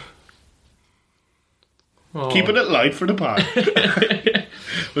me. Keeping it light for the pod.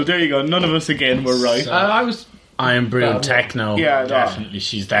 Well, there you go. None of us again were right. I was. Iron Brew and techno. Yeah, no. definitely.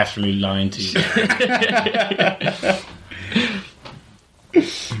 She's definitely lying to you.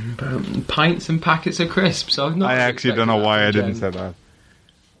 Pints and packets of crisps. I actually don't know why I didn't say that.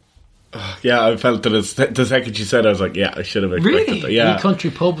 Yeah, I felt that the second she said it, I was like, yeah, I should have expected Really? that. Yeah. Wee Country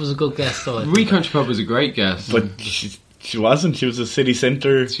Pub was a good guess, though. Wee Country Pub was a great guess. But she wasn't. She was a city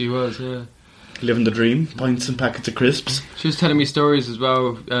centre, She was, yeah. living the dream. Pints and packets of crisps. She was telling me stories as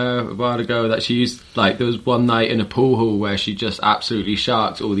well a while ago that she used, like, there was one night in a pool hall where she just absolutely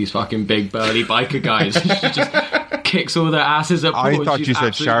sharked all these fucking big burly biker guys. She just kicks all their asses at pool. I and thought she's you said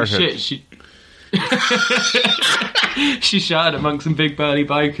absolutely sharted. shit. She shouted amongst some big burly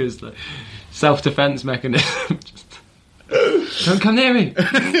bikers. Like, self-defense mechanism. Just, don't come near me.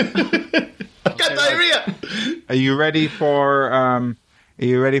 I've got diarrhea! Are you ready for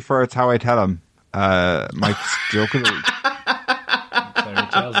It's How I Tell Him? Mike's joke of the week.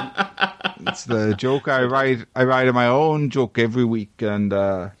 Chelsea. It's the joke I write. I write my own joke every week, and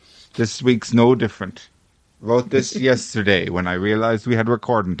this week's no different. Wrote this yesterday when I realized we had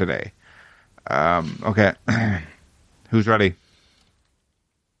recording today. Okay, who's ready?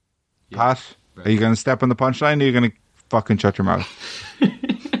 Pat, are you going to step on the punchline, or are you going to fucking shut your mouth?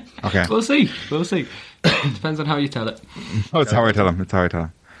 Okay. We'll see. Depends on how you tell it. Oh, it's how I tell him. It's how I tell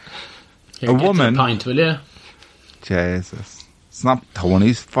him. Here, A get to woman- the pint, will you? Jesus. It's not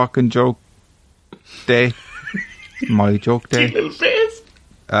Tony's fucking joke day. My joke day. Little face.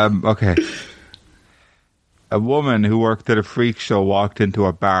 Okay. A woman who worked at a freak show walked into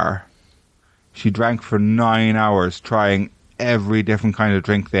a bar. She drank for 9 hours, trying every different kind of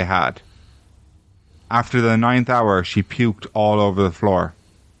drink they had. After the 9th hour, she puked all over the floor.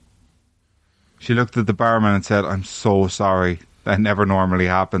 She looked at the barman and said, "I'm so sorry. That never normally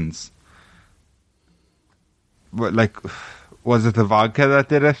happens." But, like, was it the vodka that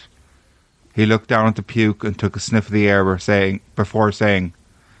did it? He looked down at the puke and took a sniff of the air before saying,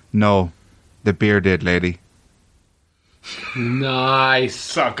 "No, the beer did, lady." Nice.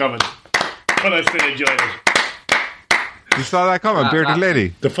 Saw it coming, but I still enjoyed it. You saw that coming, bearded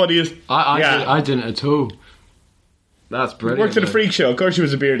lady? The funniest. I didn't at all. That's brilliant. Worked at a man. freak show. Of course, she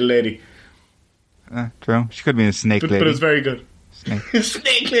was a bearded lady, True. She could be a snake but lady. it was very good. Snake.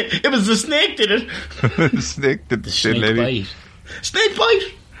 Snake. It was the snake did it. Snake did the shit, Snake lady. bite. Snake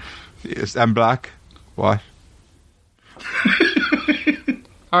bite. Yes, and black. What?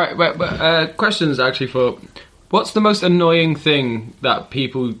 All right, questions actually for what's the most annoying thing that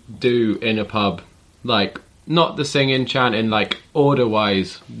people do in a pub? Like, not the singing, chanting, like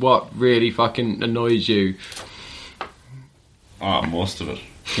order-wise. What really fucking annoys you? Oh, most of it.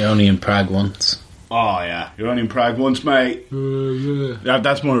 You're only in Prague once. Oh yeah, you're only in Prague once, mate. Yeah,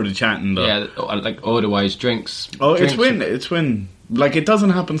 That's more of the chanting, though. like order-wise, drinks. Oh, drinks. it's when. Like, it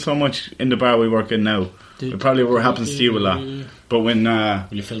doesn't happen so much in the bar we work in now. It probably happens to you a lot. But when Will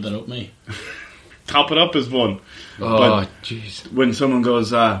you fill that up, mate? top it up is one. Oh, jeez. When someone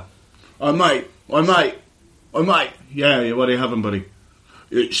goes, I might. Yeah, what are you having, buddy?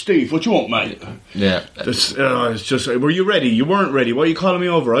 Steve, what you want, mate? Yeah. It's just, were you ready? You weren't ready. Why are you calling me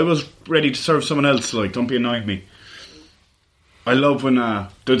over? I was ready to serve someone else. Like, don't be annoying me. I love when,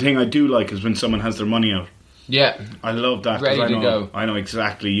 the thing I do like is when someone has their money out. Yeah. I love that. 'cause Ready to go. I know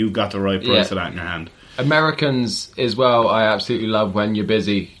exactly you got the right price of that in your hand. Americans as well, I absolutely love when you're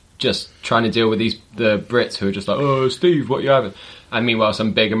busy just trying to deal with the Brits who are just like, "Oh, Steve, what you having?" And meanwhile,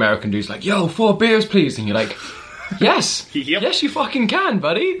 some big American dude's like, "Yo, 4 beers, please." And you're like, "Yes, Yep. yes, you fucking can,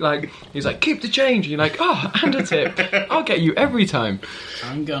 buddy." Like, he's like, "Keep the change." And you're like, "Oh, and a tip. I'll get you every time."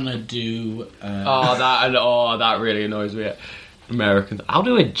 I'm gonna do. That really annoys me. Americans. I'll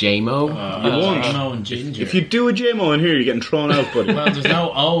do a JMO. You won't. Jono and Ginger. If you do a JMO in here, you're getting thrown out, buddy. Well, there's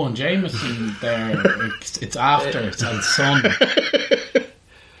no O and Jameson there. It's after. It's on Sun.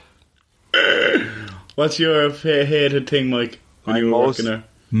 What's your hated thing, Mike, when you were working there?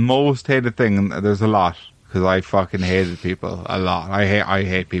 Most hated thing, and there's a lot, because I fucking hated people a lot. I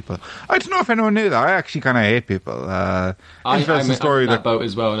hate people. I don't know if anyone knew that. I actually kind of hate people. Interesting story. I'm in that boat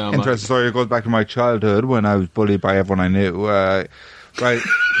as well now. Interesting story that goes back to my childhood when I was bullied by everyone I knew. Right,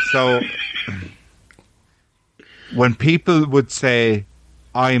 so when people would say,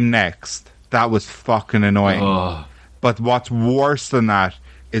 "I'm next," that was fucking annoying. Oh. But what's worse than that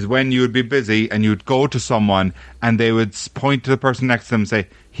is when you would be busy and you'd go to someone and they would point to the person next to them and say,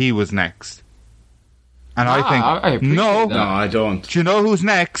 "He was next." And I think, I appreciate no, that. No, I don't. do you know who's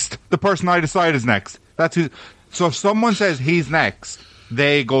next? The person I decide is next. That's who. So if someone says he's next,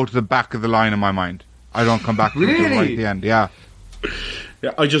 they go to the back of the line in my mind. I don't come back to Really? the right at the end. Yeah.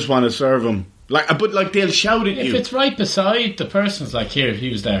 Yeah, I just want to serve them. But they'll shout at If you. it's right beside the person's like, "Here, he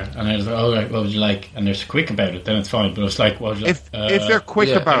was there," and I was like, "Oh, right, what would you like?" and they're quick about it, then it's fine. But it's like, "What would you If like?" if they're quick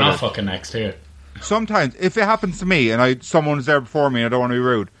yeah, They're about not it, fucking next here. sometimes if it happens to me and someone was there before me and I don't want to be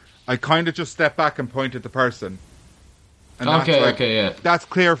rude, I kind of just step back and point at the person. And that's Okay, yeah. That's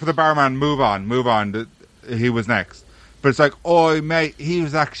clear for the barman. Move on. He was next. But it's like, "Oh, mate, he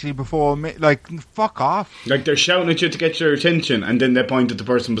was actually before me." Like, fuck off. Like, they're shouting at you to get your attention, and then they point at the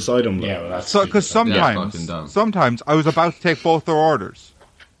person beside them. Like. Yeah, well, that's So, because stupid. fucking dumb. sometimes I was about to take both their orders.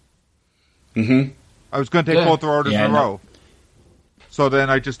 Mm-hmm. I was going to take Yeah. both their orders Yeah, in a no. row. So then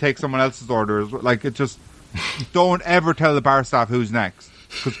I just take someone else's order. Like, it just don't ever tell the bar staff who's next,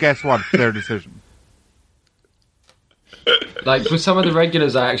 because guess what? It's their decision. Like with some of the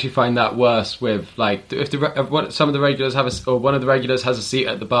regulars, I actually find that worse. With like if some of the regulars or one of the regulars has a seat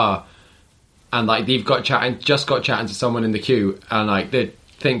at the bar, and like they've got chatting to someone in the queue, and like they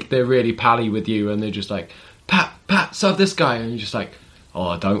think they're really pally with you, and they're just like, "Pat, serve this guy," and you're just like,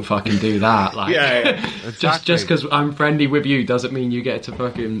 oh, don't fucking do that. Like, Yeah. just because I'm friendly with you doesn't mean you get to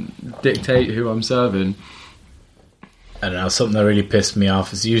fucking dictate who I'm serving. I don't know, something that really pissed me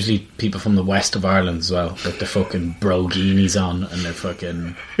off is usually people from the west of Ireland as well, with their fucking broguinis on and their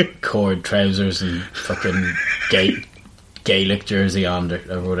fucking cord trousers and fucking Gaelic jersey on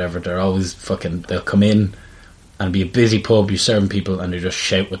or whatever. They're always fucking, they'll come in and be a busy pub, you're serving people and they just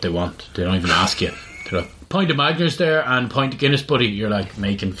shout what they want. They don't even ask you. They're like, pint of Magners there and pint of Guinness, buddy. You're like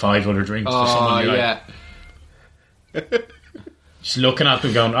making 5 other drinks for someone. You're yeah. like, just looking at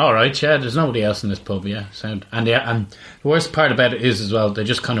them going, alright, yeah, there's nobody else in this pub, yeah, sound. And the worst part about it is as well, they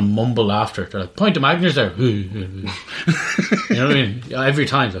just kind of mumble after. They're like, pint of Magners there. You know what I mean? Every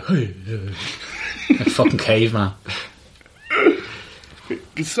time, like fucking caveman.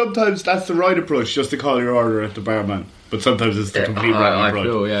 Sometimes that's the right approach, just to call your order at the barman. But sometimes it's the complete wrong I approach.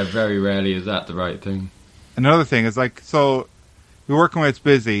 feel, very rarely is that the right thing. Another thing is like, so we're working when it's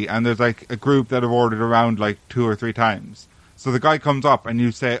busy, and there's like a group that have ordered around like 2 or 3 times. So the guy comes up and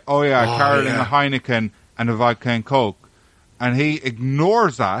you say, "Oh yeah, Carolyn, a Heineken and a vodka and Coke," and he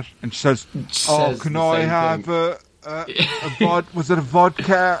ignores that and says, "Oh, can I have a was it a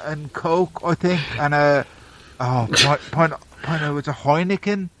vodka and Coke? I think, and a pint of was a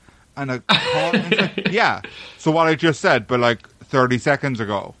Heineken and a Coke." And it's like, yeah. So what I just said, but like 30 seconds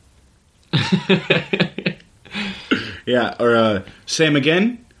ago. Yeah, or same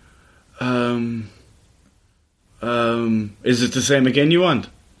again. Is it the same again you want?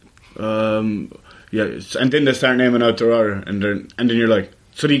 Yeah, and then they start naming out their order, and then you're like,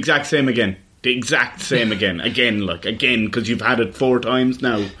 so the exact same again, again, because you've had it 4 times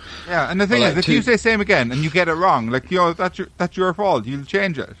now. Yeah, and the thing is, if you say same again and you get it wrong, like, you know, that's your fault. You'll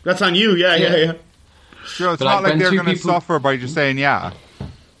change it. That's on you. Yeah. You know, it's not like they're going to suffer by just saying yeah.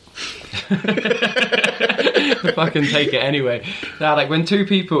 Fucking take it anyway. Now, like when 2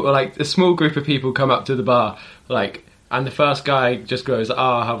 people, or like a small group of people, come up to the bar, like, and the first guy just goes, "Oh,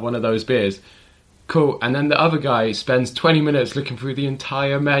 I'll have one of those beers." Cool. And then the other guy spends 20 minutes looking through the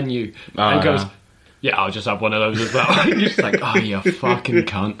entire menu and goes, "Yeah, I'll just have one of those as well." You're just like, "Oh, you fucking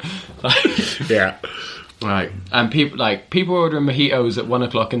cunt." Yeah. Right. And people ordering mojitos at 1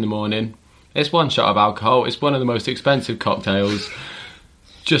 o'clock in the morning. It's 1 shot of alcohol. It's one of the most expensive cocktails.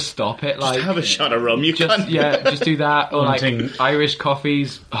 Just stop it. Like, just have a shot of rum. You can't. Yeah, just do that. Or like Irish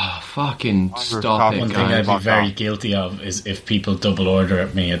coffees. Oh, fucking stop it, One thing I'd be very guilty of is if people double order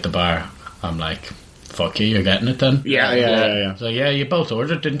at me at the bar, I'm like, fuck you, you're getting it then? Yeah. So yeah, you both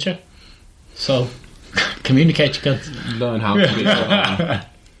ordered, didn't you? So, communicate, you guys. Learn how to be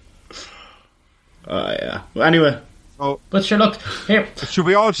Yeah. Well, anyway. But sure, look, here. Should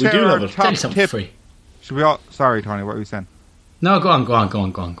we all share our top tip? Free. Should we all... Sorry, Tony, what were you saying? No, go on. I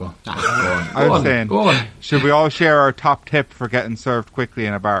was saying, should we all share our top tip for getting served quickly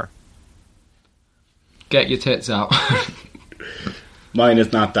in a bar? Get your tits out. Mine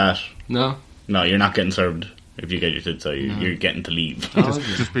is not that. No, you're not getting served if you get your tits out. You're getting to leave.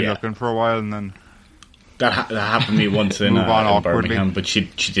 Just be looking for a while and then... That happened to me once in Birmingham, but she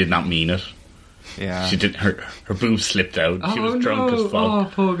did not mean it. Yeah. She did. Her boobs slipped out. She was drunk as fuck.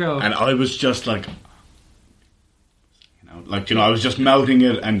 Oh, poor girl. And I was just like... I was just mouthing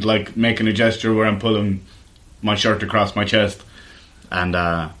it and like making a gesture where I'm pulling my shirt across my chest, and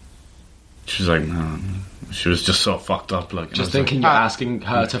she was like, no. She was just so fucked up, like just thinking you're asking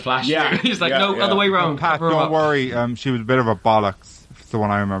her to flash. Yeah, He's like, no, other way round. Pat, don't worry. She was a bit of a bollocks. It's the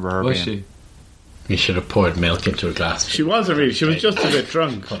one I remember her Was being. she? You should have poured milk into a glass. She wasn't really. She was just a bit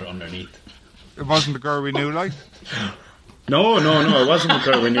drunk. Put it underneath. It wasn't the girl we knew, like. No. It wasn't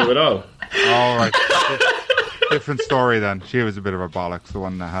the girl we knew at all. All right. Different story then. She was a bit of a bollocks, the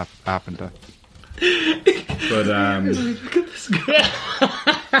one that happened to. But Look at this guy.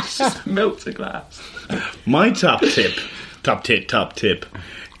 Just melts a glass. my top tip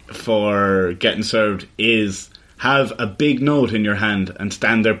for getting served is have a big note in your hand and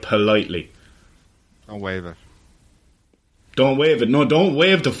stand there politely. Don't wave it. Don't wave it. No, don't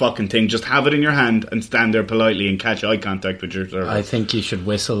wave the fucking thing. Just have it in your hand and stand there politely and catch eye contact with your server. I think you should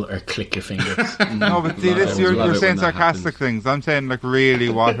whistle or click your fingers. No, but see, this you're saying sarcastic things. I'm saying, like, really,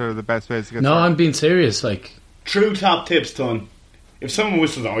 what are the best ways to get No, served? I'm being serious. Like, True top tips, Ton. If someone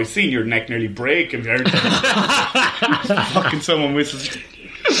whistles, I've seen your neck nearly break. If you're fucking someone whistles.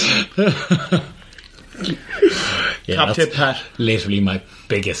 yeah, Top that's tip, Pat. literally my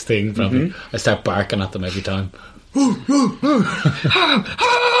biggest thing. Probably, I start barking at them every time.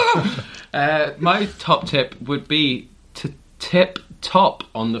 My top tip would be to tip top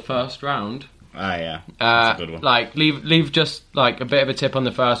on the first round. Ah, yeah, that's a good one. Like leave just like a bit of a tip on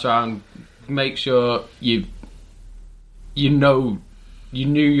the first round. Make sure you know you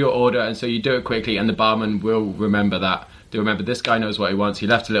knew your order, and so you do it quickly, and the barman will remember that. They'll remember this guy knows what he wants. He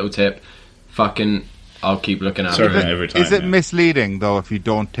left a little tip. Fucking, I'll keep looking at Serve it. it every time. Is it yeah. misleading though if you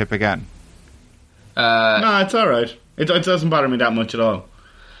don't tip again? No, it's alright. It doesn't bother me that much at all.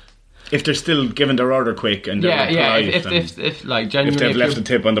 If they're still giving their order quick and they're Yeah. polite, If like if genuinely, they've left a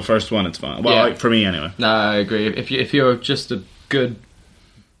tip on the first one, it's fine. Well, Yeah. like, for me anyway. No, I agree. If you're just a good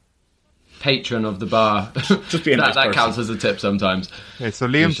patron of the bar, Just be a nice that person. counts as a tip sometimes. Okay, so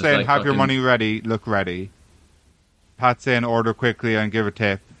Liam's It's just saying like have your fucking- money ready, look ready. Pat's saying order quickly and give a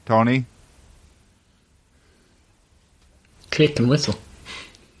tip. Tony? Click and whistle.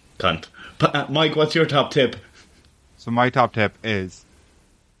 Cunt. But, Mike, what's your top tip? So my top tip is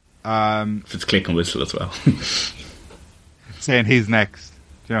If it's click and whistle as well. saying he's next.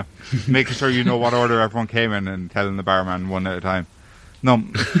 You know, making sure you know what order everyone came in and telling the barman one at a time. No,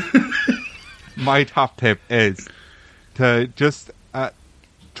 my top tip is to just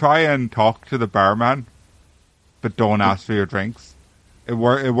try and talk to the barman, but don't ask for your drinks. It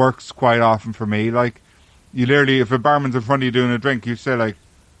works quite often for me. Like, you literally, if a barman's in front of you doing a drink, you say like,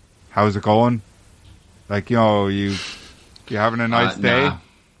 "How's it going?" Like, you know, you having a nice day.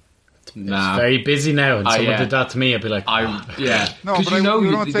 Nah. Very busy now, and someone yeah. did that to me, I'd be like, Yeah, No, because but you know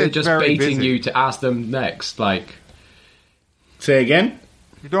you don't say they're it's just very baiting busy. you to ask them next. Like, Say again?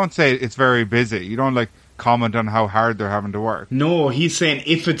 You don't say it's very busy. You don't like comment on how hard they're having to work. No, he's saying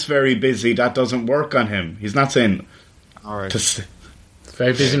if it's very busy, that doesn't work on him. He's not saying All right. to it's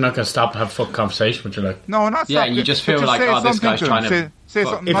very busy, I'm not going to stop and have a fucking conversation, but you're like, No, not yeah, stop and you it, just but feel like, say oh, this something guy's to trying them. to say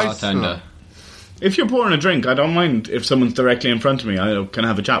fuck something the nice to bartender. them. If you're pouring a drink, I don't mind if someone's directly in front of me. I can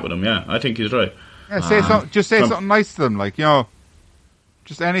have a chat with him, yeah. I think he's right. Yeah, just say From- something nice to them, like, you know,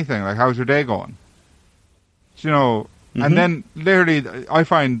 just anything, like, how's your day going? You know, and then literally, I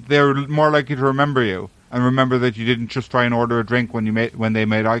find they're more likely to remember you and remember that you didn't just try and order a drink when they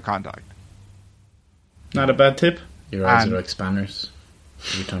made eye contact. Not a bad tip. your eyes And- are like spanners.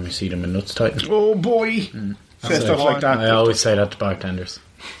 Every time you see them in nuts tighten. Oh boy! Say That's stuff it. like that. I always say that to bartenders.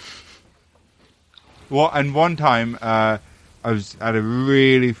 Well, and one time, I was at a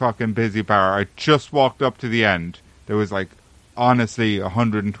really fucking busy bar. I just walked up to the end. There was like, honestly,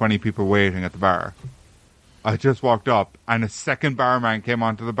 120 people waiting at the bar. I just walked up, and a second barman came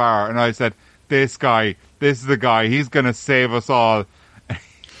onto the bar, and I said, this is the guy, he's going to save us all.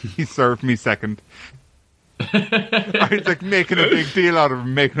 He served me second. I was like making a big deal out of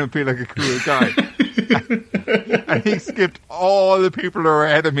him, making him feel like a cool guy. And he skipped all the people who were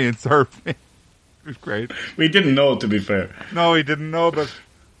ahead of me and served me. It was great. We didn't know, to be fair. No, he didn't know, but,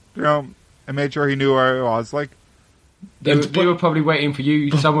 you know, I made sure he knew where I was. Like, They were probably waiting for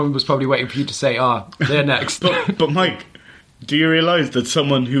you. Someone was probably waiting for you to say, they're next. But Mike, do you realise that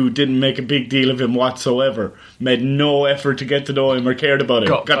someone who didn't make a big deal of him whatsoever made no effort to get to know him or cared about him?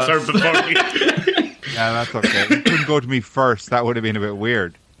 Got served before me. yeah, that's okay. He couldn't go to me first. That would have been a bit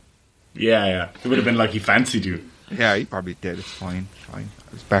weird. Yeah. It would have been like he fancied you. Yeah, he probably did. It's fine. I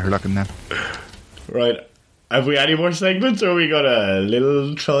was better looking then. Right. Have we any more segments, or we got a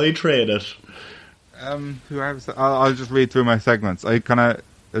little try trade it? I'll just read through my segments. I kind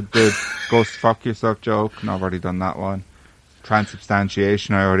of did Ghost Fuck Yourself joke, and I've already done that one.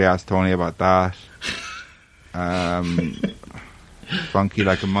 Transubstantiation, I already asked Tony about that.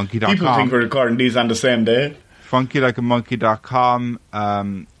 FunkyLikeAMonkey.com. People think we're recording these on the same day. FunkyLikeAMonkey.com.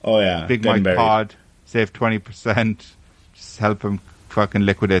 Oh yeah, Big Mike Denberry. Pod. Save 20%. Just help them fucking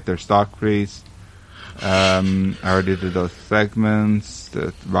liquidate their stock, please. I already did those segments.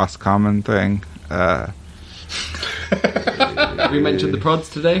 The Ross Common thing. We mentioned the prods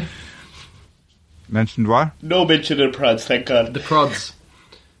today. Mentioned what? No mention of prods, thank God. The prods.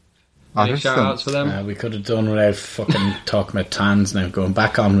 Oh, Any there's shout some- outs for them? We could have done without fucking talking about tans now. Going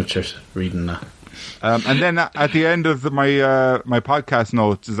back on with your reading that. And then at the end of my my podcast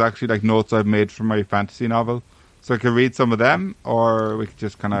notes is actually like notes I've made from my fantasy novel. So I could read some of them, or we could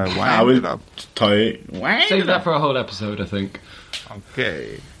just kind of wind it up. Save that for a whole episode, I think.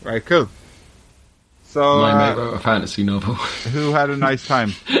 Okay, right, cool. So My mate wrote a fantasy novel. who had a nice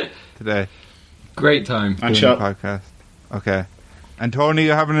time today Great time. And doing shut. the podcast? Okay. And Tony,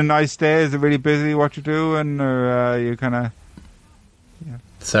 you having a nice day? Is it really busy what you're doing, or you kind of?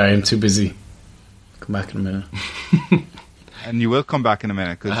 Sorry, I'm too busy. Come back in a minute. And you will come back in a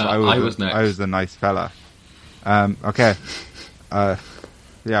minute because I was next. I was the nice fella. Okay.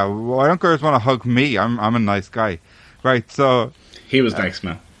 Yeah. Why don't girls want to hug me? I'm a nice guy. Right. So, He was next,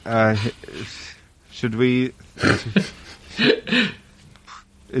 man. should we?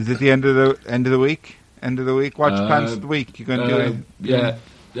 Is it the end of the week? End of the week. What's plans for the week? You going to do anything?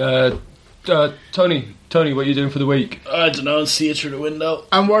 Yeah. Tony, what are you doing for the week? I don't know. See it through the window.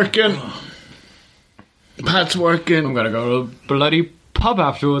 I'm working. Pat's working. I'm gonna go to a bloody pub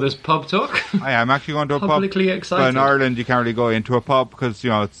after all this pub talk. I am actually going to a pub. Publicly excited. But in Ireland, you can't really go into a pub because,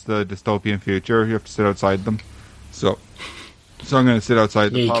 it's the dystopian future. You have to sit outside them. So I'm going to sit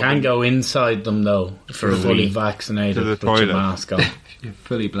outside the You pub. can go inside them though if you're fully To vaccinated the with your toilet. mask on. You're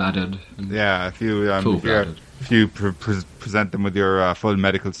fully bladdered. Yeah, if you Full-blooded. if you present them with your full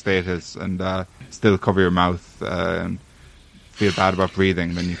medical status and still cover your mouth and feel bad about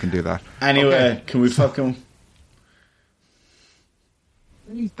breathing, then you can do that. Anyway, Okay. can we fucking...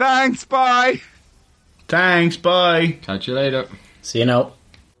 Thanks, bye! Thanks, bye. Catch you later. See you now.